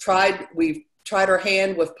 We've tried our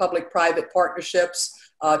hand with public-private partnerships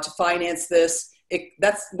to finance this.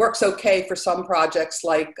 That works okay for some projects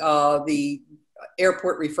like the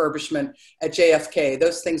airport refurbishment at JFK.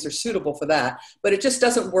 Those things are suitable for that, but it just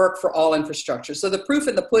doesn't work for all infrastructure. So the proof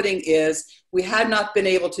in the pudding is we had not been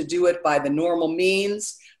able to do it by the normal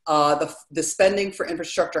means. The spending for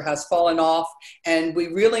infrastructure has fallen off, and we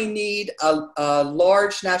really need a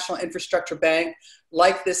large national infrastructure bank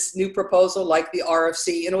like this new proposal, like the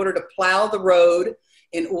RFC, in order to plow the road,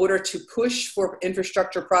 in order to push for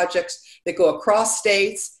infrastructure projects that go across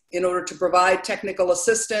states, in order to provide technical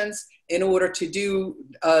assistance, in order to do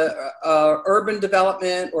urban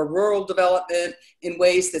development or rural development in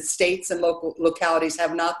ways that states and localities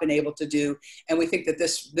have not been able to do. And we think that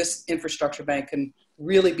this infrastructure bank can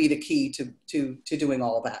really be the key to doing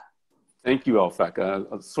all of that. Thank you,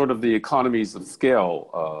 Alphecca. Sort of the economies of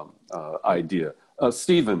scale idea.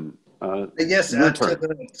 Stephen. Yes,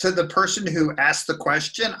 to the person who asked the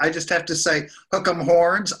question, I just have to say, hook 'em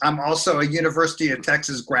horns. I'm also a University of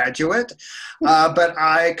Texas graduate, but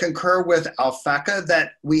I concur with Alphecca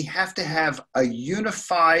that we have to have a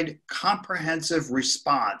unified, comprehensive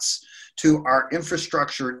response to our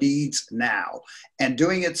infrastructure needs now. And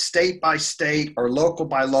doing it state by state or local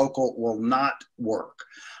by local will not work.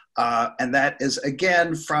 And that is,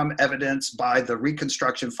 again, from evidence by the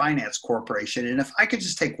Reconstruction Finance Corporation. And if I could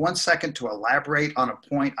just take 1 second to elaborate on a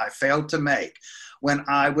point I failed to make. When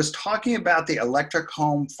I was talking about the Electric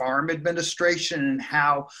Home Farm Administration and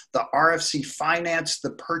how the RFC financed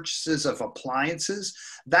the purchases of appliances,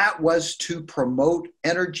 that was to promote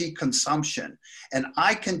energy consumption. And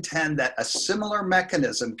I contend that a similar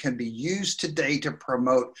mechanism can be used today to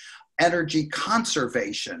promote energy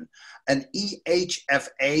conservation. An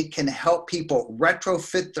EHFA can help people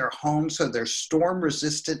retrofit their homes so they're storm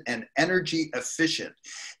resistant and energy efficient.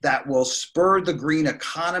 That will spur the green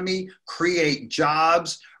economy, create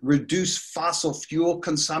jobs, reduce fossil fuel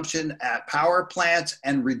consumption at power plants,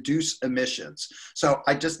 and reduce emissions. So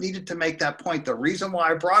I just needed to make that point. The reason why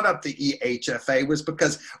I brought up the EHFA was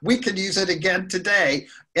because we can use it again today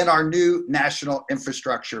in our new National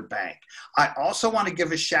Infrastructure Bank. I also want to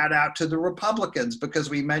give a shout out to the Republicans because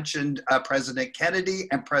we mentioned President Kennedy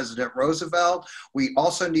and President Roosevelt. We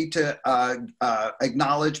also need to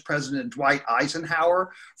acknowledge President Dwight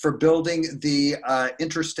Eisenhower for building the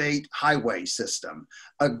interstate highway system.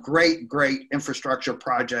 A great, great infrastructure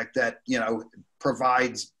project that,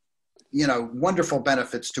 provides, wonderful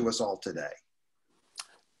benefits to us all today.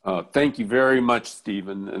 Thank you very much,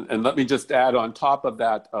 Stephen. And let me just add on top of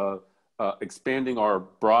that, expanding our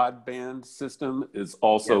broadband system is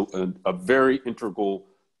also a very integral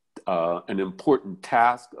and important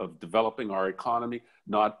task of developing our economy,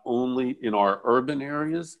 not only in our urban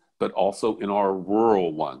areas, but also in our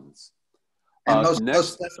rural ones. And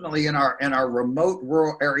most definitely in our remote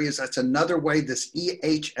rural areas, that's another way this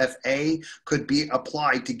EHFA could be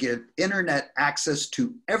applied to give internet access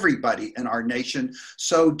to everybody in our nation.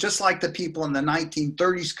 So just like the people in the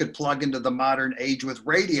 1930s could plug into the modern age with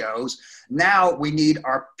radios, now we need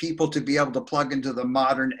our people to be able to plug into the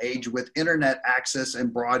modern age with internet access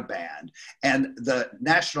and broadband. And the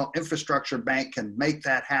National Infrastructure Bank can make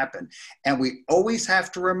that happen. And we always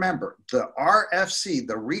have to remember the RFC,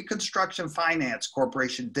 the Reconstruction Finance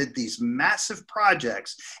Corporation, did these massive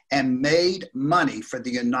projects and made money for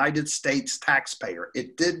the United States taxpayer.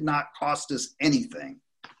 It did not cost us anything.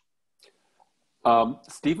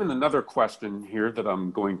 Stephen, another question here that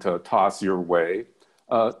I'm going to toss your way.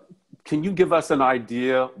 Can you give us an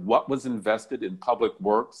idea what was invested in public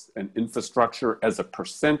works and infrastructure as a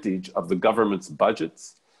percentage of the government's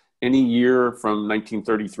budgets any year from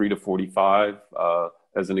 1933 to 45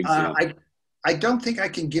 as an example? I don't think I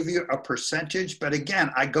can give you a percentage, but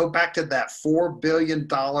again, I go back to that $4 billion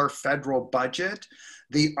federal budget.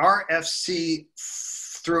 The RFC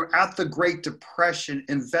throughout the Great Depression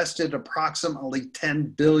invested approximately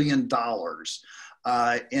 $10 billion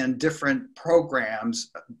in different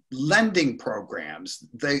programs, lending programs.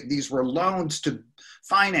 These were loans to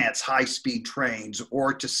finance high-speed trains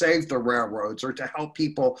or to save the railroads or to help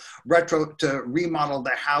people to remodel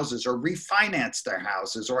their houses or refinance their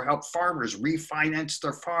houses or help farmers refinance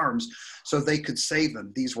their farms so they could save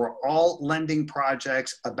them. These were all lending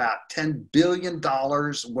projects. About $10 billion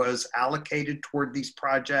was allocated toward these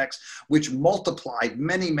projects, which multiplied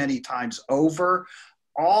many, many times over.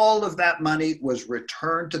 All of that money was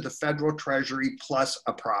returned to the federal treasury plus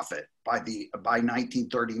a profit by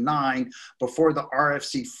 1939, before the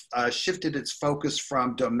RFC shifted its focus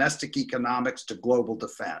from domestic economics to global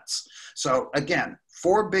defense. So again,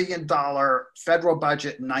 $4 billion federal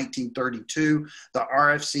budget in 1932, the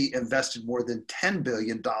RFC invested more than $10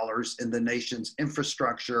 billion in the nation's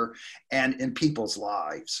infrastructure and in people's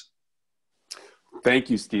lives. Thank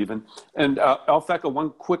you, Stephen. And Alphecca, one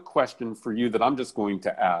quick question for you that I'm just going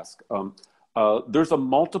to ask. There's a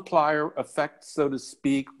multiplier effect, so to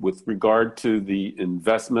speak, with regard to the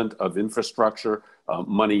investment of infrastructure,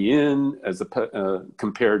 money in, as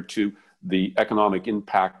compared to the economic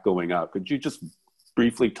impact going out. Could you just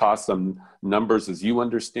briefly toss some numbers as you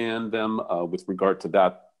understand them with regard to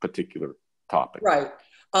that particular topic? Right.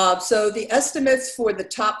 So the estimates for the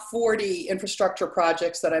top 40 infrastructure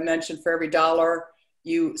projects that I mentioned, for every dollar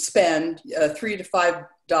you spend, $3 to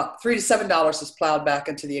 $7 is plowed back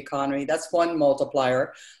into the economy. That's one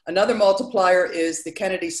multiplier. Another multiplier is the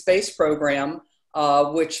Kennedy Space Program,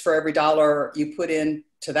 which for every dollar you put into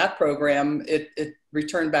that program, it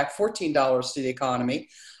returned back $14 to the economy.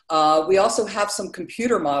 We also have some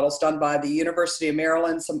computer models done by the University of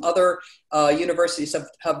Maryland. Some other universities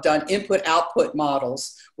have done input-output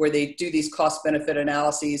models where they do these cost-benefit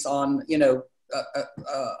analyses on,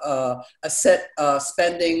 a set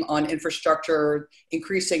spending on infrastructure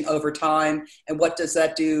increasing over time, and what does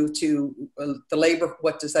that do to the labor?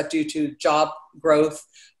 What does that do to job growth,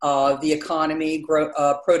 the economy,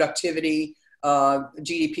 productivity,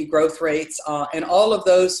 GDP growth rates, and all of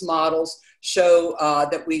those models show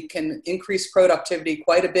that we can increase productivity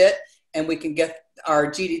quite a bit, and we can get our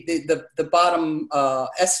GDP. The bottom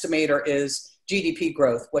estimator is GDP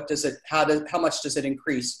growth. How much does it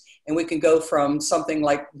increase? And we can go from something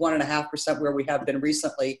like 1.5%, where we have been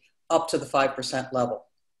recently, up to the 5% level.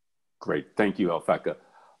 Great, thank you, Alphecca.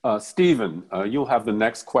 Stephen, you'll have the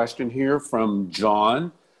next question here from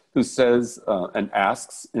John, who says and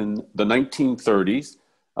asks, in the 1930s,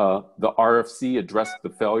 the RFC addressed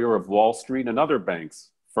the failure of Wall Street and other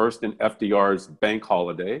banks, first in FDR's bank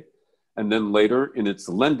holiday, and then later in its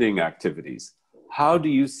lending activities. How do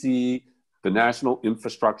you see the National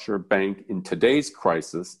Infrastructure Bank in today's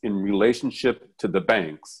crisis in relationship to the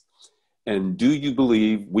banks? And do you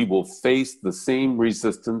believe we will face the same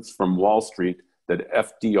resistance from Wall Street that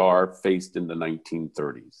FDR faced in the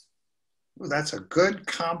 1930s? Well, that's a good,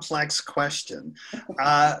 complex question.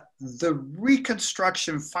 The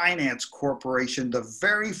Reconstruction Finance Corporation, the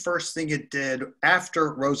very first thing it did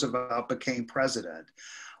after Roosevelt became president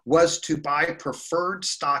was to buy preferred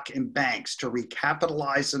stock in banks to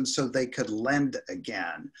recapitalize them so they could lend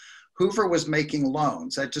again. Hoover was making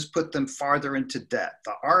loans. That just put them farther into debt.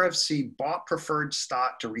 The RFC bought preferred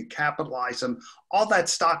stock to recapitalize them. All that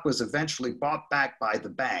stock was eventually bought back by the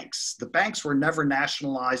banks. The banks were never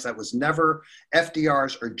nationalized. That was never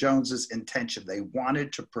FDR's or Jones's intention. They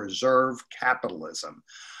wanted to preserve capitalism.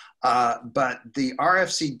 But the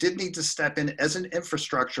RFC did need to step in as an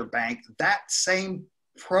infrastructure bank. That same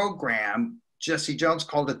program, Jesse Jones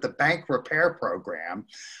called it the Bank Repair Program,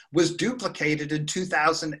 was duplicated in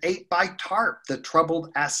 2008 by TARP. The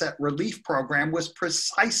Troubled Asset Relief Program was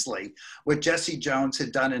precisely what Jesse Jones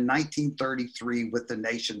had done in 1933 with the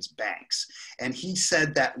nation's banks. And he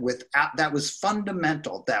said that that was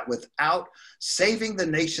fundamental, that without saving the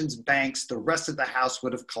nation's banks, the rest of the house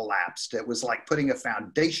would have collapsed. It was like putting a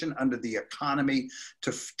foundation under the economy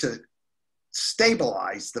to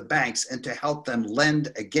stabilize the banks and to help them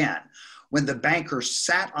lend again. When the bankers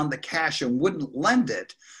sat on the cash and wouldn't lend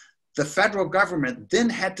it, the federal government then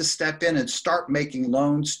had to step in and start making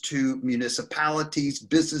loans to municipalities,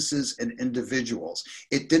 businesses, and individuals.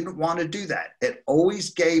 It didn't want to do that. It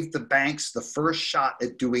always gave the banks the first shot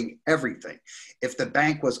at doing everything. If the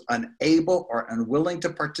bank was unable or unwilling to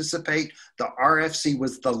participate, the RFC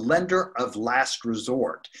was the lender of last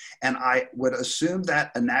resort. And I would assume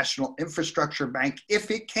that a national infrastructure bank, if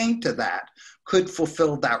it came to that, could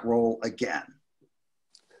fulfill that role again.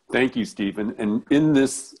 Thank you, Stephen. And in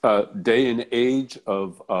this day and age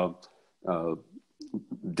of,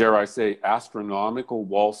 dare I say, astronomical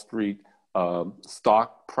Wall Street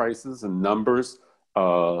stock prices and numbers,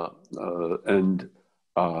 and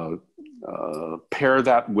pair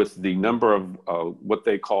that with the number of what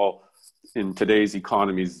they call in today's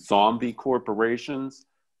economies zombie corporations,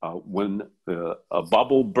 when a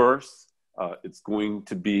bubble bursts, it's going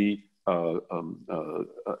to be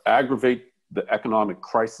aggravate the economic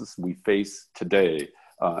crisis we face today,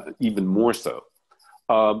 even more so.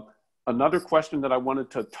 Another question that I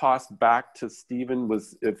wanted to toss back to Stephen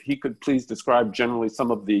was if he could please describe generally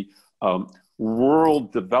some of the rural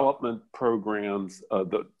development programs,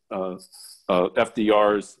 the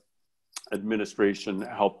FDR's administration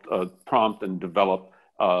helped prompt and develop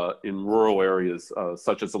in rural areas,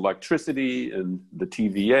 such as electricity and the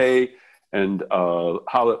TVA, and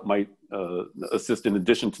how it might assist in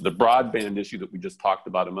addition to the broadband issue that we just talked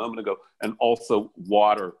about a moment ago, and also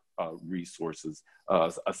water resources,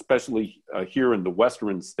 especially here in the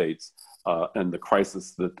Western states, and the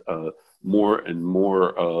crisis that more and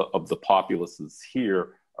more of the populaces here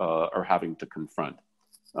are having to confront.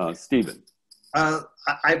 Stephen.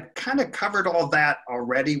 I've kind of covered all that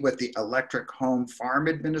already with the Electric Home Farm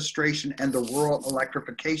Administration and the Rural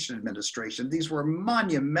Electrification Administration. These were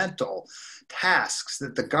monumental tasks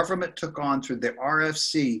that the government took on through the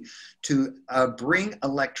RFC to bring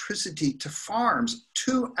electricity to farms.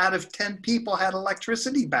 2 out of 10 people had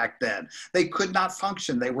electricity back then. They could not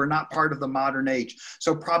function. They were not part of the modern age.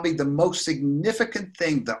 So probably the most significant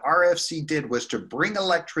thing the RFC did was to bring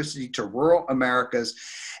electricity to rural Americas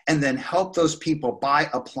and then help those people buy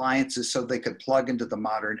appliances so they could plug into the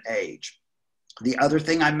modern age. The other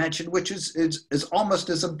thing I mentioned, which is almost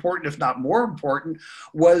as important, if not more important,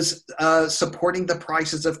 was supporting the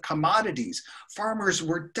prices of commodities. Farmers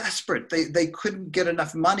were desperate. They couldn't get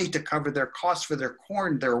enough money to cover their costs for their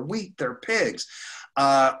corn, their wheat, their pigs.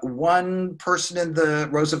 One person in the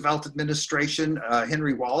Roosevelt administration,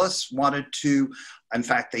 Henry Wallace, wanted to, in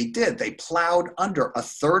fact, they did. They plowed under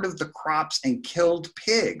 1/3 of the crops and killed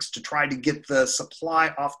pigs to try to get the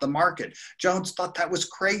supply off the market. Jones thought that was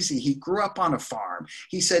crazy. He grew up on a farm.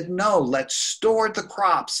 He said, no, let's store the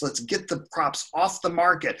crops. Let's get the crops off the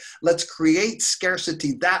market. Let's create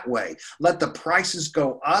scarcity that way. Let the prices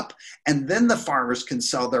go up, and then the farmers can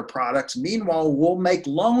sell their products. Meanwhile, we'll make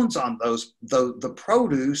loans on the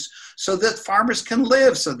produce so that farmers can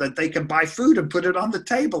live, so that they can buy food and put it on the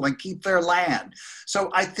table and keep their land.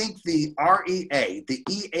 So I think the REA, the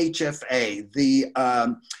EHFA, the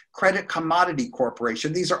Credit Commodity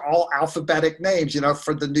Corporation, these are all alphabetic names, you know,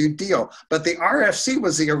 for the New Deal. But the RFC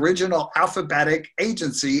was the original alphabetic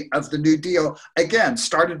agency of the New Deal, again,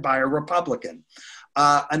 started by a Republican.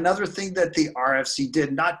 Another thing that the RFC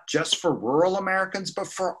did, not just for rural Americans, but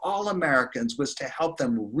for all Americans, was to help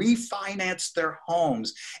them refinance their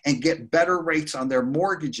homes and get better rates on their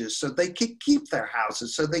mortgages so they could keep their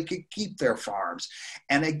houses, so they could keep their farms.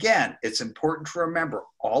 And again, it's important to remember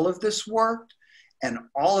all of this worked, and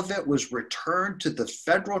all of it was returned to the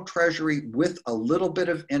federal treasury with a little bit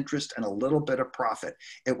of interest and a little bit of profit.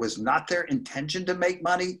 It was not their intention to make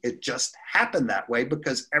money. It just happened that way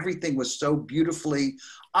because everything was so beautifully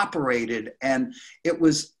operated, and it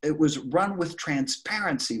was run with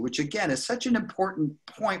transparency, which again is such an important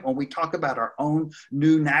point when we talk about our own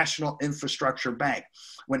new national infrastructure bank.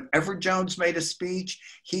 Whenever Jones made a speech,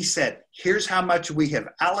 he said, here's how much we have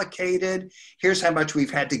allocated, here's how much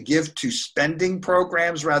we've had to give to spending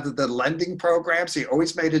programs rather than lending programs. He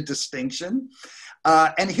always made a distinction.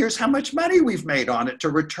 And here's how much money we've made on it to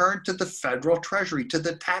return to the federal treasury, to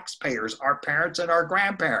the taxpayers, our parents and our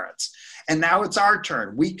grandparents. And now it's our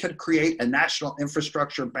turn. We could create a national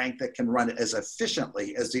infrastructure bank that can run it as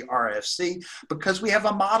efficiently as the RFC because we have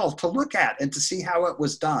a model to look at and to see how it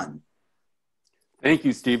was done. Thank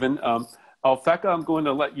you, Stephen. Alphecca, I'm going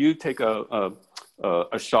to let you take a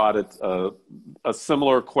shot at a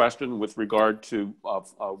similar question with regard to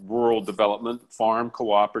rural development, farm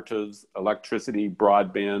cooperatives, electricity,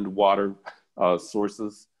 broadband, water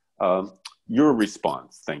sources. Your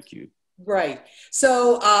response, thank you. Right.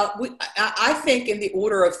 So I think in the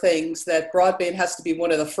order of things that broadband has to be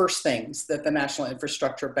one of the first things that the National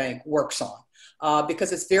Infrastructure Bank works on.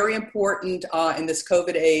 Because it's very important in this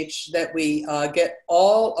COVID age that we get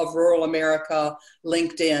all of rural America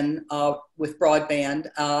linked in with broadband,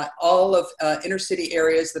 all of inner city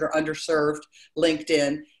areas that are underserved linked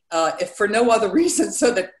in, if for no other reason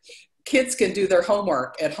so that kids can do their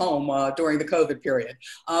homework at home during the COVID period.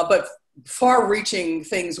 But far-reaching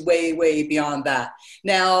things way, way beyond that.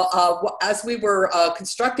 Now, as we were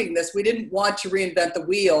constructing this, we didn't want to reinvent the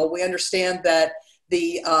wheel. We understand that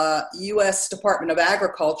the U.S. Department of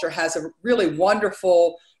Agriculture has a really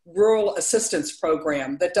wonderful rural assistance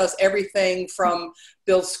program that does everything from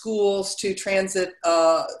build schools to transit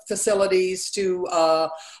facilities to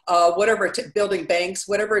whatever, building banks,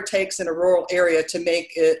 whatever it takes in a rural area to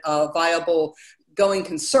make it a viable going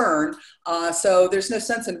concern. So there's no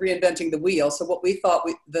sense in reinventing the wheel. So what we thought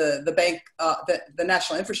the bank, the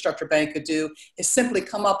National Infrastructure Bank could do is simply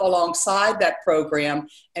come up alongside that program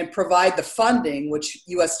and provide the funding, which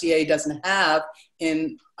USDA doesn't have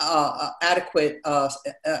in as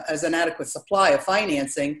an adequate supply of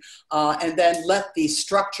financing, and then let the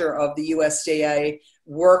structure of the USDA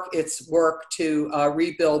work its work to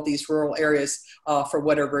rebuild these rural areas for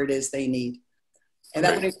whatever it is they need. And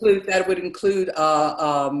that would include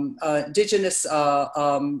indigenous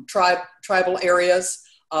tribal areas.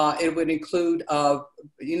 It would include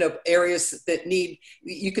areas that need.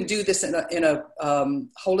 You can do this in a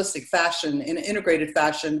holistic fashion, in an integrated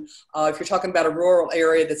fashion. If you're talking about a rural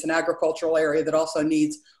area that's an agricultural area that also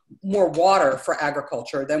needs more water for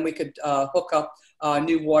agriculture, then we could hook up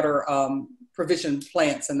new water provision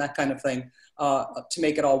plants and that kind of thing to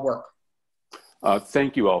make it all work.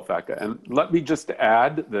 Thank you, Alphecca. And let me just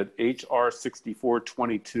add that H.R.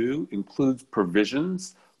 6422 includes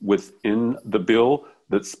provisions within the bill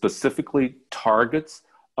that specifically targets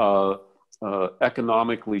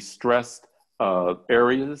economically stressed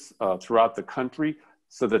areas throughout the country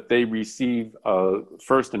so that they receive,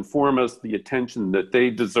 first and foremost, the attention that they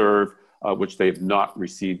deserve, which they have not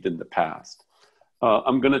received in the past.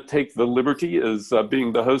 I'm going to take the liberty as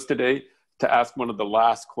being the host today to ask one of the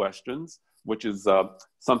last questions, which is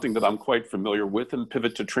something that I'm quite familiar with, and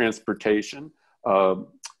pivot to transportation.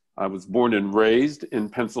 I was born and raised in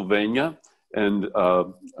Pennsylvania, and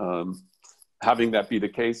having that be the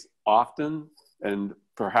case, often and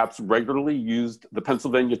perhaps regularly used the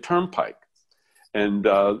Pennsylvania Turnpike. And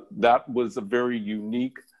that was a very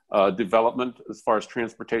unique development as far as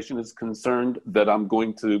transportation is concerned that I'm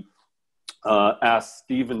going to ask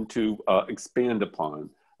Stephen to expand upon.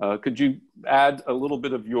 Could you add a little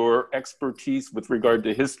bit of your expertise with regard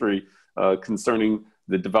to history concerning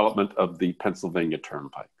the development of the Pennsylvania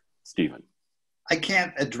Turnpike? Stephen. I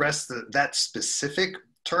can't address that specific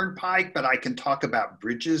turnpike, but I can talk about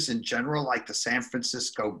bridges in general, like the San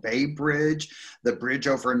Francisco Bay Bridge, the bridge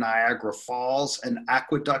over Niagara Falls, an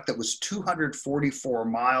aqueduct that was 244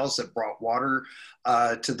 miles that brought water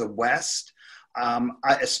to the west.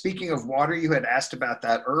 Speaking of water, you had asked about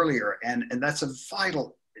that earlier, and that's a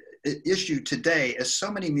vital issue today, as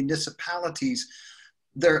so many municipalities,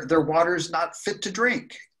 their water is not fit to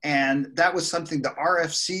drink. And that was something the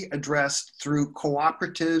RFC addressed through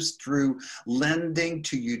cooperatives, through lending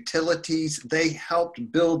to utilities. They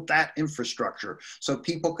helped build that infrastructure so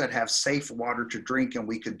people could have safe water to drink, and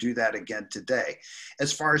we could do that again today.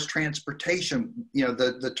 As far as transportation,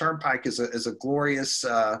 the Turnpike is a glorious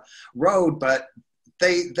road, but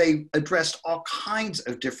they addressed all kinds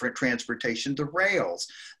of different transportation, the rails.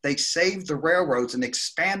 They saved the railroads and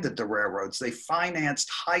expanded the railroads. They financed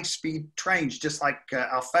high-speed trains, just like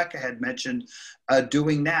Alphecca had mentioned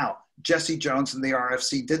doing now. Jesse Jones and the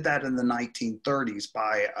RFC did that in the 1930s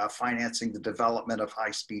by financing the development of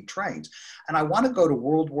high-speed trains. And I want to go to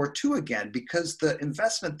World War II again, because the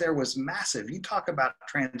investment there was massive. You talk about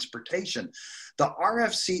transportation. The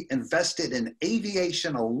RFC invested in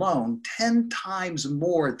aviation alone 10 times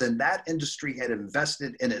more than that industry had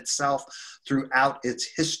invested in itself throughout its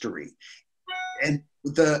history. And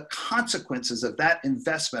the consequences of that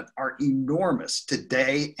investment are enormous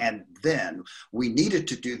today and then. We needed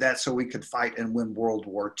to do that so we could fight and win World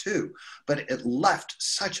War II. But it left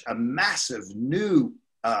such a massive new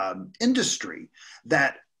industry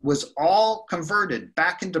that was all converted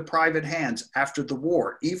back into private hands after the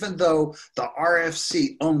war, even though the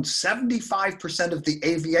RFC owned 75% of the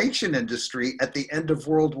aviation industry at the end of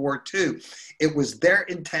World War II. It was their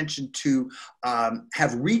intention to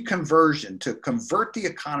have reconversion, to convert the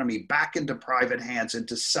economy back into private hands and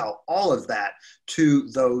to sell all of that to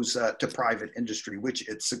those to private industry, which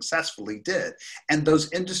it successfully did. And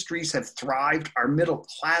those industries have thrived. Our middle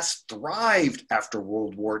class thrived after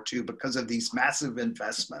World War II because of these massive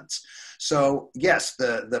investments. So yes,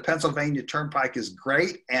 the Pennsylvania Turnpike is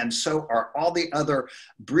great, and so are all the other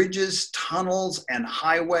bridges, tunnels, and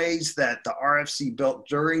highways that the RFC built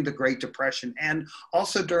during the Great Depression and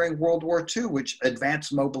also during World War II, which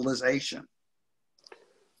advanced mobilization.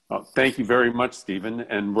 Well, thank you very much, Stephen.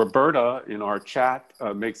 And Roberta in our chat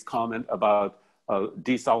makes comment about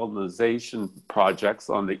desalinization projects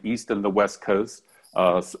on the East and the West Coast,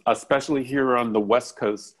 especially here on the West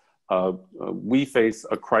Coast. We face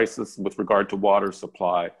a crisis with regard to water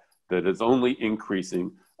supply that is only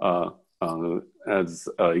increasing as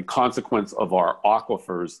a consequence of our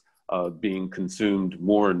aquifers being consumed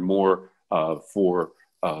more and more for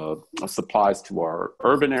supplies to our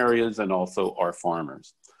urban areas and also our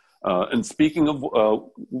farmers. And speaking of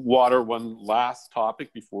water, one last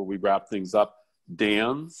topic before we wrap things up: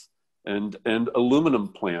 dams and aluminum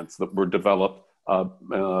plants that were developed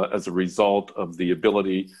as a result of the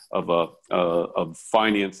ability of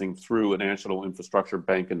financing through a national infrastructure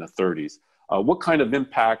bank in the 30s. What kind of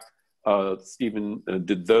impact, Stephen,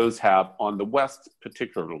 did those have on the West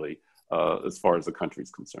particularly as far as the country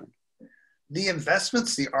is concerned? The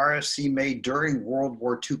investments the RFC made during World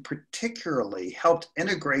War II particularly helped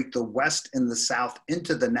integrate the West and the South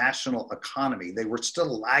into the national economy. They were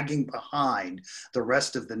still lagging behind the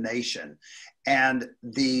rest of the nation. And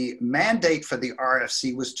the mandate for the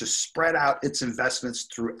RFC was to spread out its investments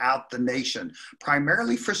throughout the nation,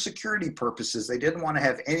 primarily for security purposes. They didn't want to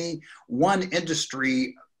have any one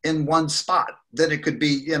industry in one spot, then it could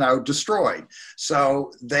be, destroyed.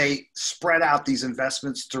 So they spread out these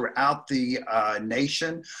investments throughout the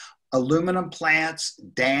nation. Aluminum plants,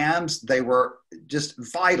 dams, they were just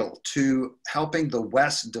vital to helping the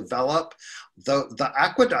West develop. The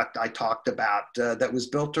aqueduct I talked about that was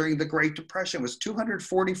built during the Great Depression was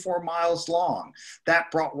 244 miles long.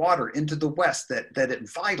 That brought water into the West that it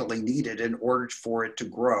vitally needed in order for it to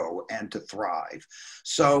grow and to thrive.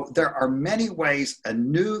 So there are many ways a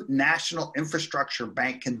new national infrastructure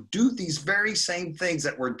bank can do these very same things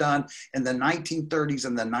that were done in the 1930s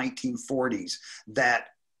and the 1940s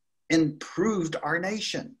that improved our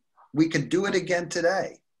nation. We can do it again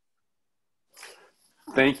today.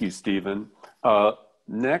 Thank you, Stephen.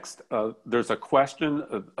 Next, there's a question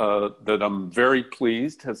that I'm very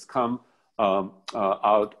pleased has come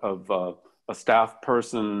out of a staff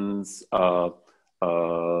person's offices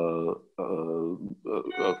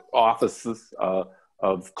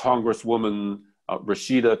of Congresswoman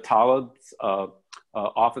Rashida Tlaib's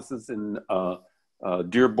offices in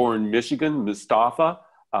Dearborn, Michigan. Mustafa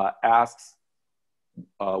asks,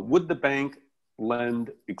 would the bank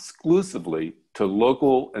lend exclusively to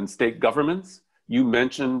local and state governments? You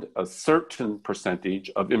mentioned a certain percentage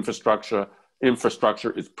of infrastructure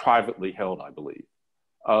is privately held, I believe.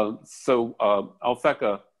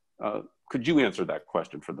 Alphecca, could you answer that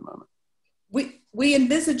question for the moment? We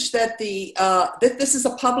envisage that that this is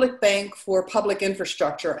a public bank for public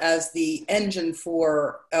infrastructure as the engine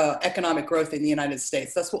for economic growth in the United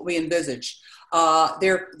States. That's what we envisage. So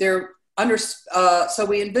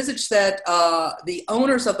we envisage that the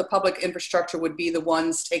owners of the public infrastructure would be the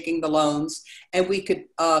ones taking the loans, and we could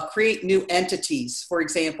create new entities. For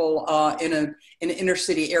example, in an inner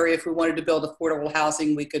city area, if we wanted to build affordable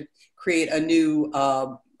housing, we could create a new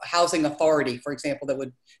housing authority, for example, that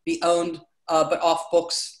would be owned but off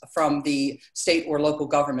books from the state or local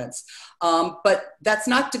governments. But that's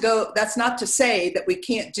not to say that we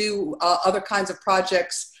can't do other kinds of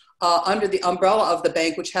projects under the umbrella of the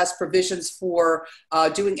bank, which has provisions for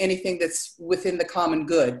doing anything that's within the common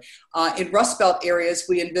good. In Rust Belt areas,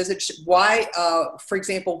 we envisage for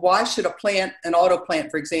example, why should an auto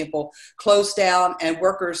plant, for example, close down and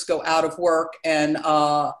workers go out of work and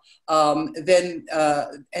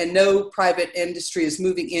no private industry is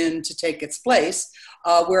moving in to take its place,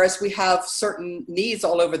 whereas we have certain needs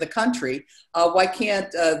all over the country. Why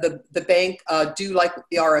can't the bank do like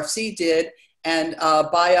the RFC did and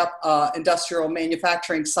buy up industrial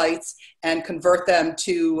manufacturing sites and convert them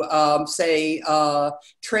to, say,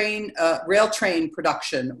 rail train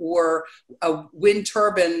production or a wind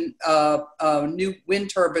turbine, new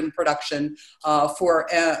wind turbine production for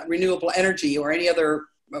renewable energy or any other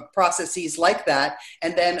processes like that,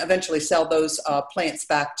 and then eventually sell those plants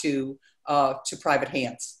back to private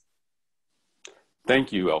hands.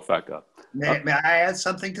 Thank you, Alphecca. May I add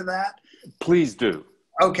something to that? Please do.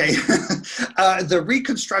 Okay. The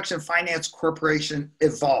Reconstruction Finance Corporation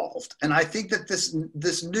evolved. And I think that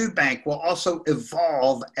this new bank will also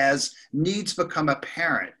evolve as needs become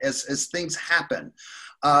apparent, as things happen.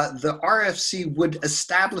 The RFC would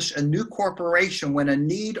establish a new corporation when a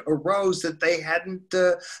need arose that they hadn't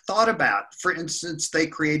thought about. For instance, they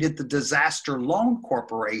created the Disaster Loan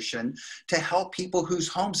Corporation to help people whose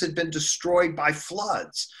homes had been destroyed by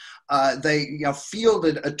floods. They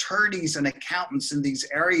fielded attorneys and accountants in these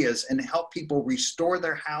areas and helped people restore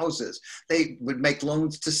their houses. They would make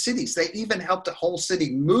loans to cities. They even helped a whole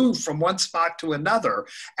city move from one spot to another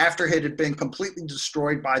after it had been completely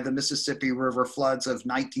destroyed by the Mississippi River floods of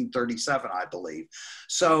 1937, I believe.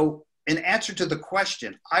 So in answer to the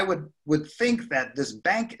question, I would think that this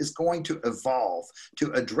bank is going to evolve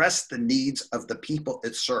to address the needs of the people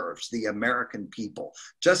it serves, the American people,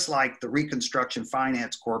 just like the Reconstruction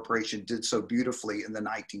Finance Corporation did so beautifully in the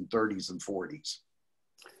 1930s and 40s.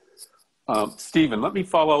 Stephen, let me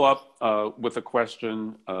follow up with a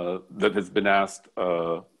question that has been asked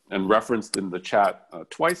and referenced in the chat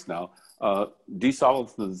twice now.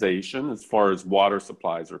 Desalinization, as far as water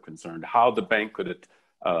supplies are concerned, how the bank could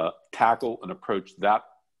tackle and approach that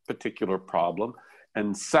particular problem.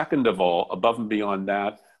 And second of all, above and beyond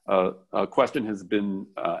that, a question has been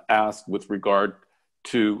asked with regard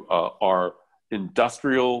to our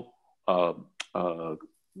industrial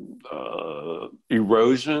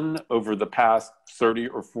erosion over the past 30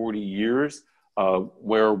 or 40 years.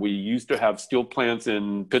 where we used to have steel plants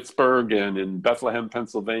in Pittsburgh and in Bethlehem,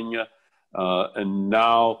 Pennsylvania, and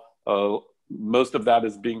now most of that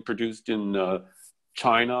is being produced in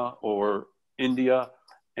China or India,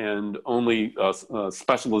 and only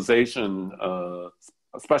specialized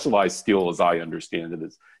steel, as I understand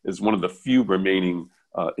it, is one of the few remaining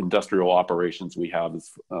industrial operations we have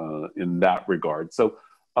in that regard. So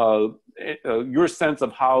your sense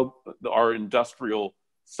of how our industrial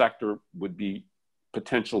sector would be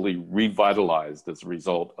potentially revitalized as a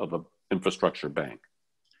result of an infrastructure bank?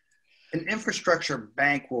 An infrastructure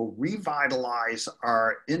bank will revitalize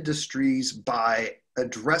our industries by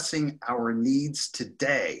addressing our needs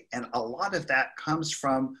today. And a lot of that comes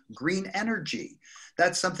from green energy.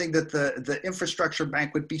 That's something that the infrastructure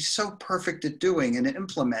bank would be so perfect at doing and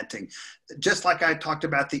implementing. Just like I talked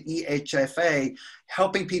about the EHFA,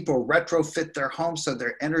 helping people retrofit their homes so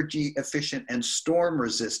they're energy efficient and storm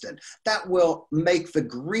resistant. That will make the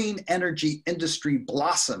green energy industry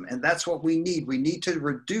blossom. And that's what we need. We need to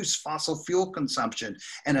reduce fossil fuel consumption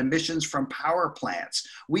and emissions from power plants.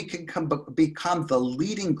 We can become the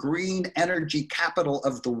leading green energy capital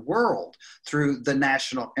of the world through the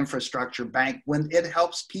National Infrastructure Bank when it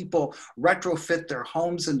helps people retrofit their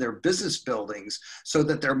homes and their business buildings so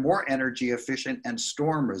that they're more energy efficient and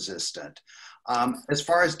storm resistant. As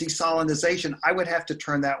far as desalinization, I would have to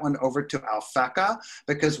turn that one over to Alphecca,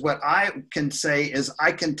 because what I can say is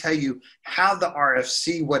I can tell you how the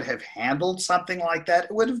RFC would have handled something like that.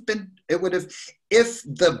 If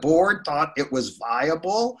the board thought it was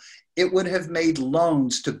viable, it would have made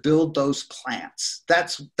loans to build those plants.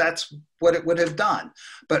 That's what it would have done.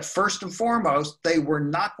 But first and foremost, they were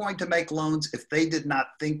not going to make loans if they did not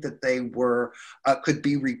think that they were could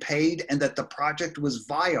be repaid and that the project was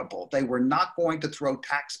viable. They were not going to throw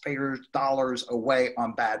taxpayers' dollars away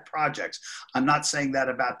on bad projects. I'm not saying that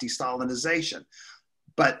about desalinization,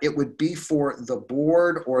 but it would be for the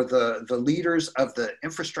board or the leaders of the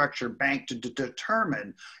infrastructure bank to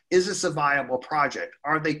determine, is this a viable project?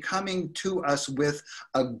 Are they coming to us with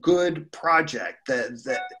a good project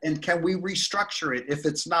and can we restructure it if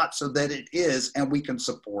it's not, so that it is and we can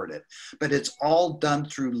support it? But it's all done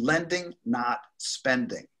through lending, not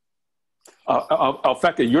spending.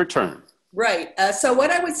 Alphecca, your turn. Right. So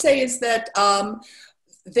what I would say is that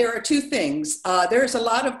there are two things. There's a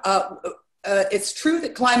lot of it's true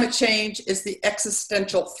that climate change is the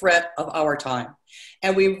existential threat of our time,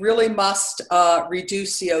 and we really must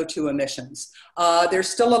reduce CO2 emissions. There's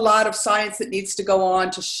still a lot of science that needs to go on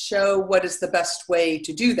to show what is the best way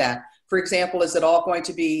to do that. For example, is it all going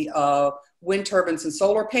to be wind turbines and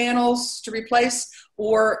solar panels to replace,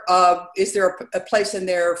 or is there a place in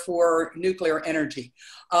there for nuclear energy?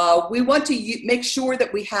 We want to make sure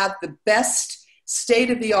that we have the best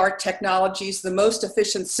state-of-the-art technologies, the most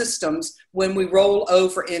efficient systems when we roll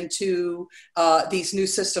over into these new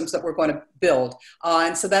systems that we're going to build.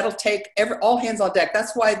 And so that'll take all hands on deck.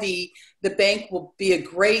 That's why the bank will be a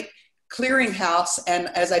great clearinghouse and,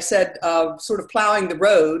 as I said, sort of plowing the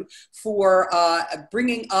road for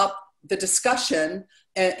bringing up the discussion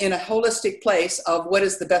in a holistic place of what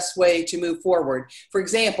is the best way to move forward. For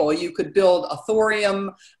example, you could build a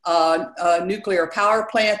thorium nuclear power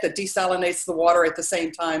plant that desalinates the water at the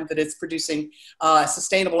same time that it's producing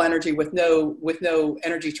sustainable energy with no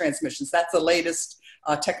energy transmissions. That's the latest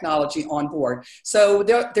technology on board. So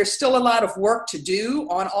there's still a lot of work to do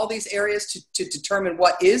on all these areas to determine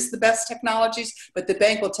what is the best technologies, but the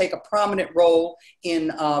bank will take a prominent role in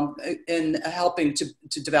helping to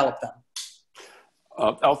develop them.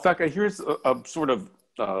 Alphecca, here's a sort of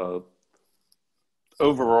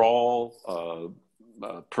overall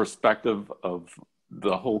perspective of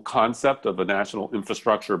the whole concept of a national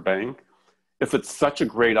infrastructure bank. If it's such a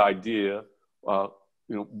great idea,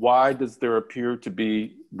 why does there appear to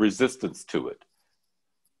be resistance to it?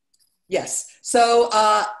 Yes. So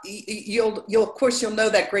of course you'll know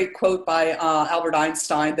that great quote by Albert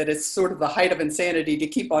Einstein that it's sort of the height of insanity to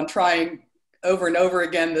keep on trying over and over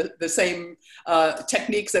again the same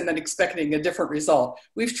techniques and then expecting a different result.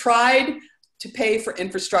 We've tried to pay for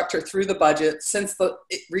infrastructure through the budget since the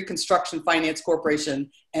Reconstruction Finance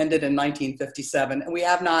Corporation ended in 1957, and we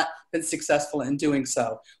have not been successful in doing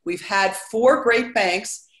so. We've had 4 great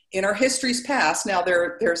banks in our history's past. Now,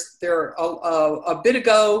 they're a bit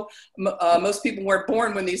ago. Most people weren't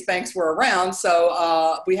born when these banks were around,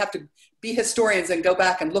 so we have to be historians and go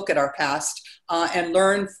back and look at our past and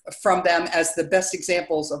learn from them as the best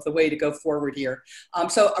examples of the way to go forward here.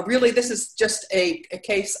 So really, this is just a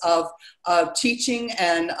case of teaching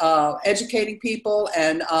and educating people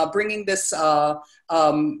and bringing this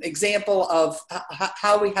example of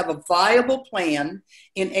how we have a viable plan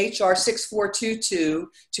in HR 6422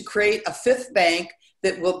 to create a fifth bank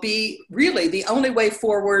that will be really the only way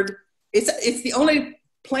forward. It's the only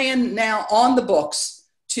plan now on the books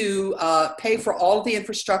to pay for all of the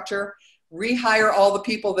infrastructure, rehire all the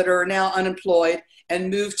people that are now unemployed, and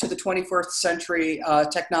move to the 21st century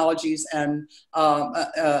technologies and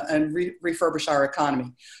refurbish our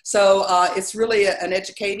economy. So it's really an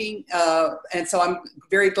educating, and so I'm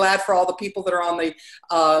very glad for all the people that are on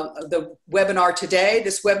the webinar today.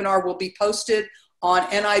 This webinar will be posted on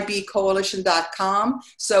nibcoalition.com.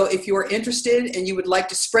 So if you're interested and you would like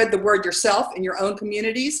to spread the word yourself in your own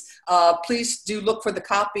communities, please do look for the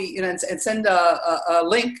copy and send a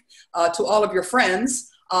link to all of your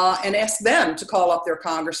friends and ask them to call up their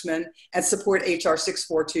congressman and support HR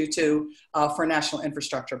 6422 for National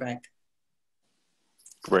Infrastructure Bank.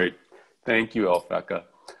 Great. Thank you, Alphecca.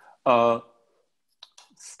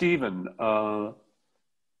 Stephen,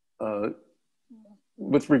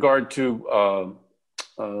 with regard to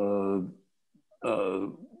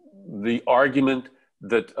the argument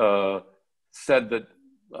that said that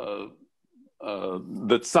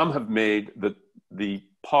that some have made that the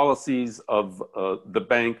policies of the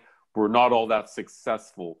bank were not all that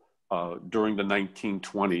successful during the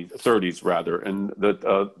 1930s rather, and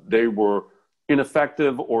that they were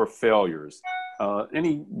ineffective or failures.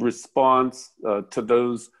 Any response to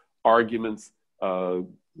those arguments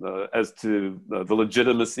as to the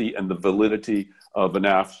legitimacy and the validity of a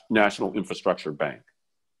national infrastructure bank?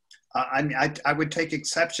 I mean, I would take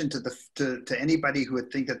exception to anybody who would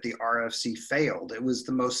think that the RFC failed. It was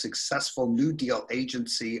the most successful New Deal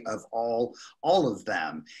agency of all of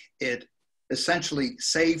them. It essentially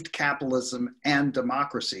saved capitalism and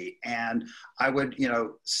democracy. And I would,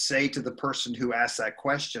 say to the person who asked that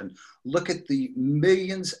question, look at the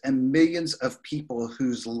millions and millions of people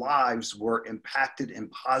whose lives were impacted in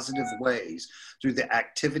positive ways through the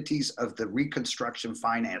activities of the Reconstruction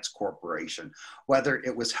Finance Corporation, whether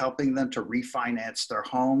it was helping them to refinance their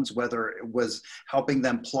homes, whether it was helping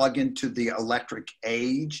them plug into the electric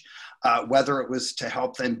age, whether it was to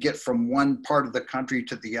help them get from one part of the country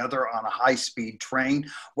to the other on a high-speed train,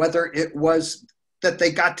 whether it was that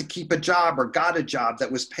they got to keep a job or got a job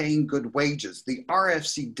that was paying good wages. The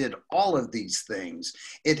RFC did all of these things.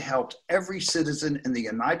 It helped every citizen in the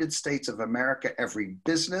United States of America, every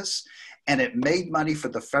business, and it made money for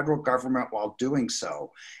the federal government while doing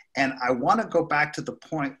so. And I want to go back to the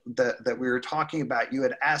point that we were talking about. You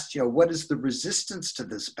had asked, what is the resistance to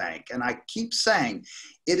this bank? And I keep saying,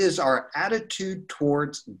 it is our attitude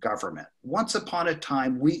towards government. Once upon a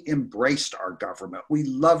time, we embraced our government. We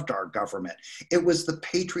loved our government. It was the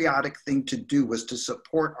patriotic thing to do, was to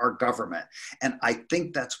support our government. And I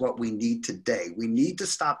think that's what we need today. We need to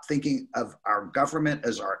stop thinking of our government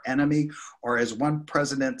as our enemy, or as one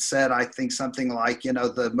president said, I think something like,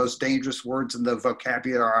 the most dangerous words in the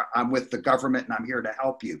vocabulary are, I'm with the government and I'm here to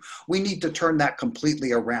help you. We need to turn that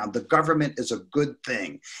completely around. The government is a good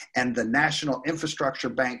thing. And the National Infrastructure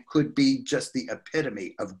Bank could be just the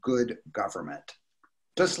epitome of good government,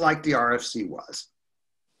 just like the RFC was.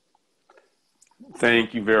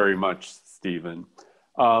 Thank you very much, Stephen.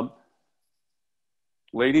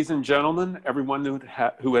 Ladies and gentlemen, everyone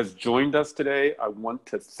who has joined us today, I want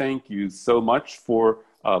to thank you so much for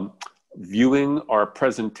viewing our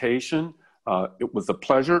presentation. It was a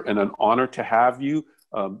pleasure and an honor to have you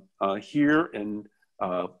here and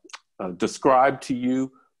describe to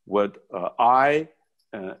you what I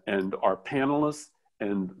and our panelists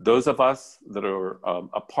and those of us that are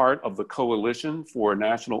a part of the Coalition for a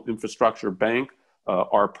National Infrastructure Bank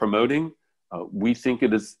are promoting. We think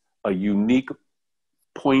it is a unique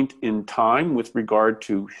point in time with regard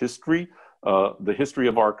to history, the history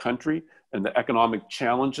of our country and the economic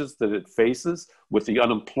challenges that it faces, with the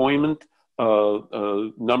unemployment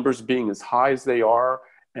numbers being as high as they are,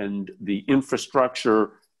 and the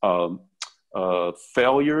infrastructure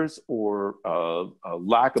failures or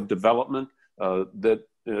lack of development that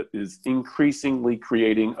is increasingly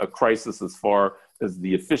creating a crisis as far as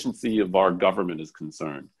the efficiency of our government is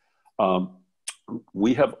concerned.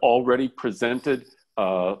 We have already presented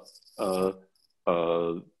a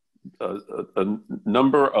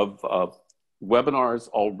number of webinars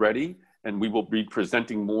already, and we will be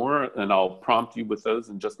presenting more, and I'll prompt you with those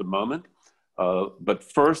in just a moment. But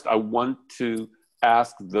first, I want to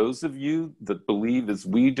ask those of you that believe as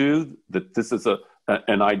we do that this is a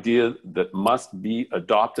an idea that must be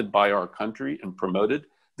adopted by our country and promoted,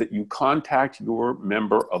 that you contact your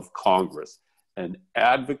member of Congress and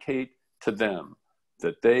advocate to them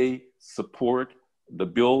that they support the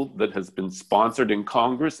bill that has been sponsored in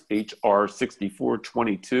Congress, H.R.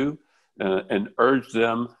 6422, and urge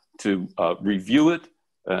them to review it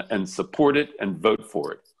and support it and vote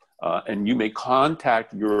for it. And you may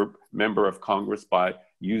contact your member of Congress by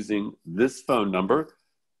using this phone number,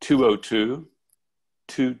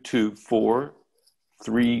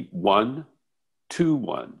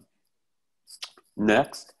 202-224-3121.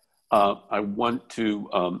 Next, I want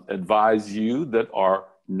to advise you that our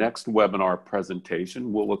next webinar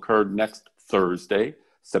presentation will occur next Thursday,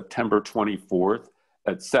 September 24th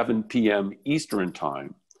at 7 p.m. Eastern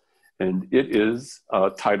Time. And it is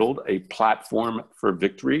titled A Platform for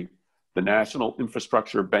Victory, the National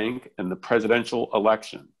Infrastructure Bank and the Presidential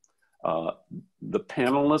Election. The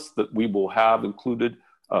panelists that we will have included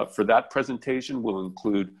for that presentation will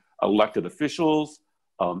include elected officials,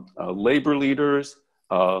 labor leaders,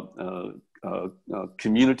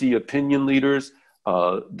 community opinion leaders,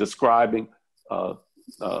 describing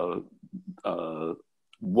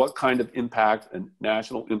what kind of impact a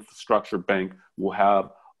national infrastructure bank will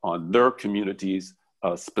have on their communities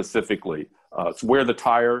specifically. It's where the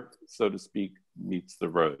tire, so to speak, meets the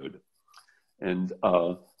road. And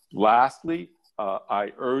lastly,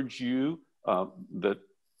 I urge you that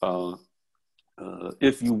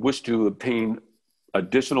if you wish to obtain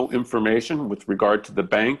additional information with regard to the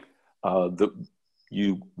bank, that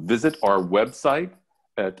you visit our website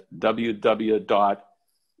at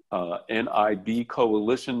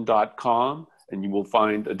www.nibcoalition.com, and you will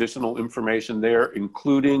find additional information there,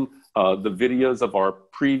 including the videos of our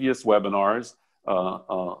previous webinars,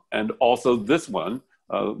 and also this one,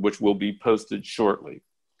 which will be posted shortly.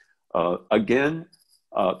 Again,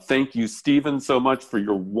 thank you, Stephen, so much for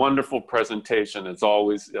your wonderful presentation. As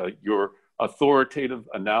always, your authoritative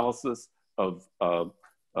analysis of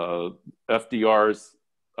FDR's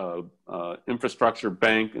infrastructure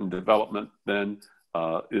bank and development then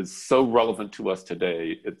is so relevant to us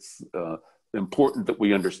today. It's important that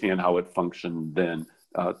we understand how it functioned then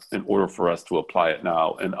in order for us to apply it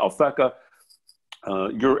now. And Alphecca,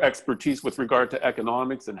 your expertise with regard to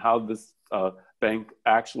economics and how this bank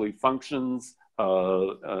actually functions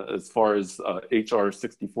as far as HR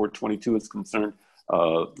 6422 is concerned,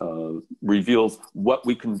 reveals what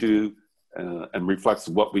we can do and reflects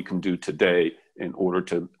what we can do today in order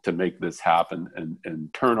to make this happen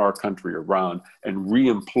and turn our country around and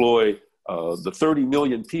re-employ the 30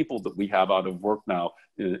 million people that we have out of work now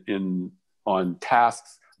on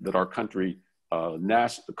tasks that our country's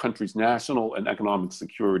national and economic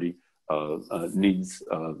security needs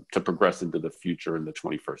to progress into the future in the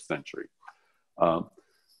 21st century.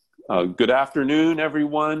 Good afternoon,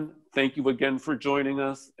 everyone. Thank you again for joining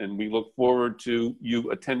us, and we look forward to you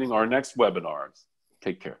attending our next webinars.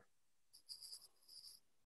 Take care.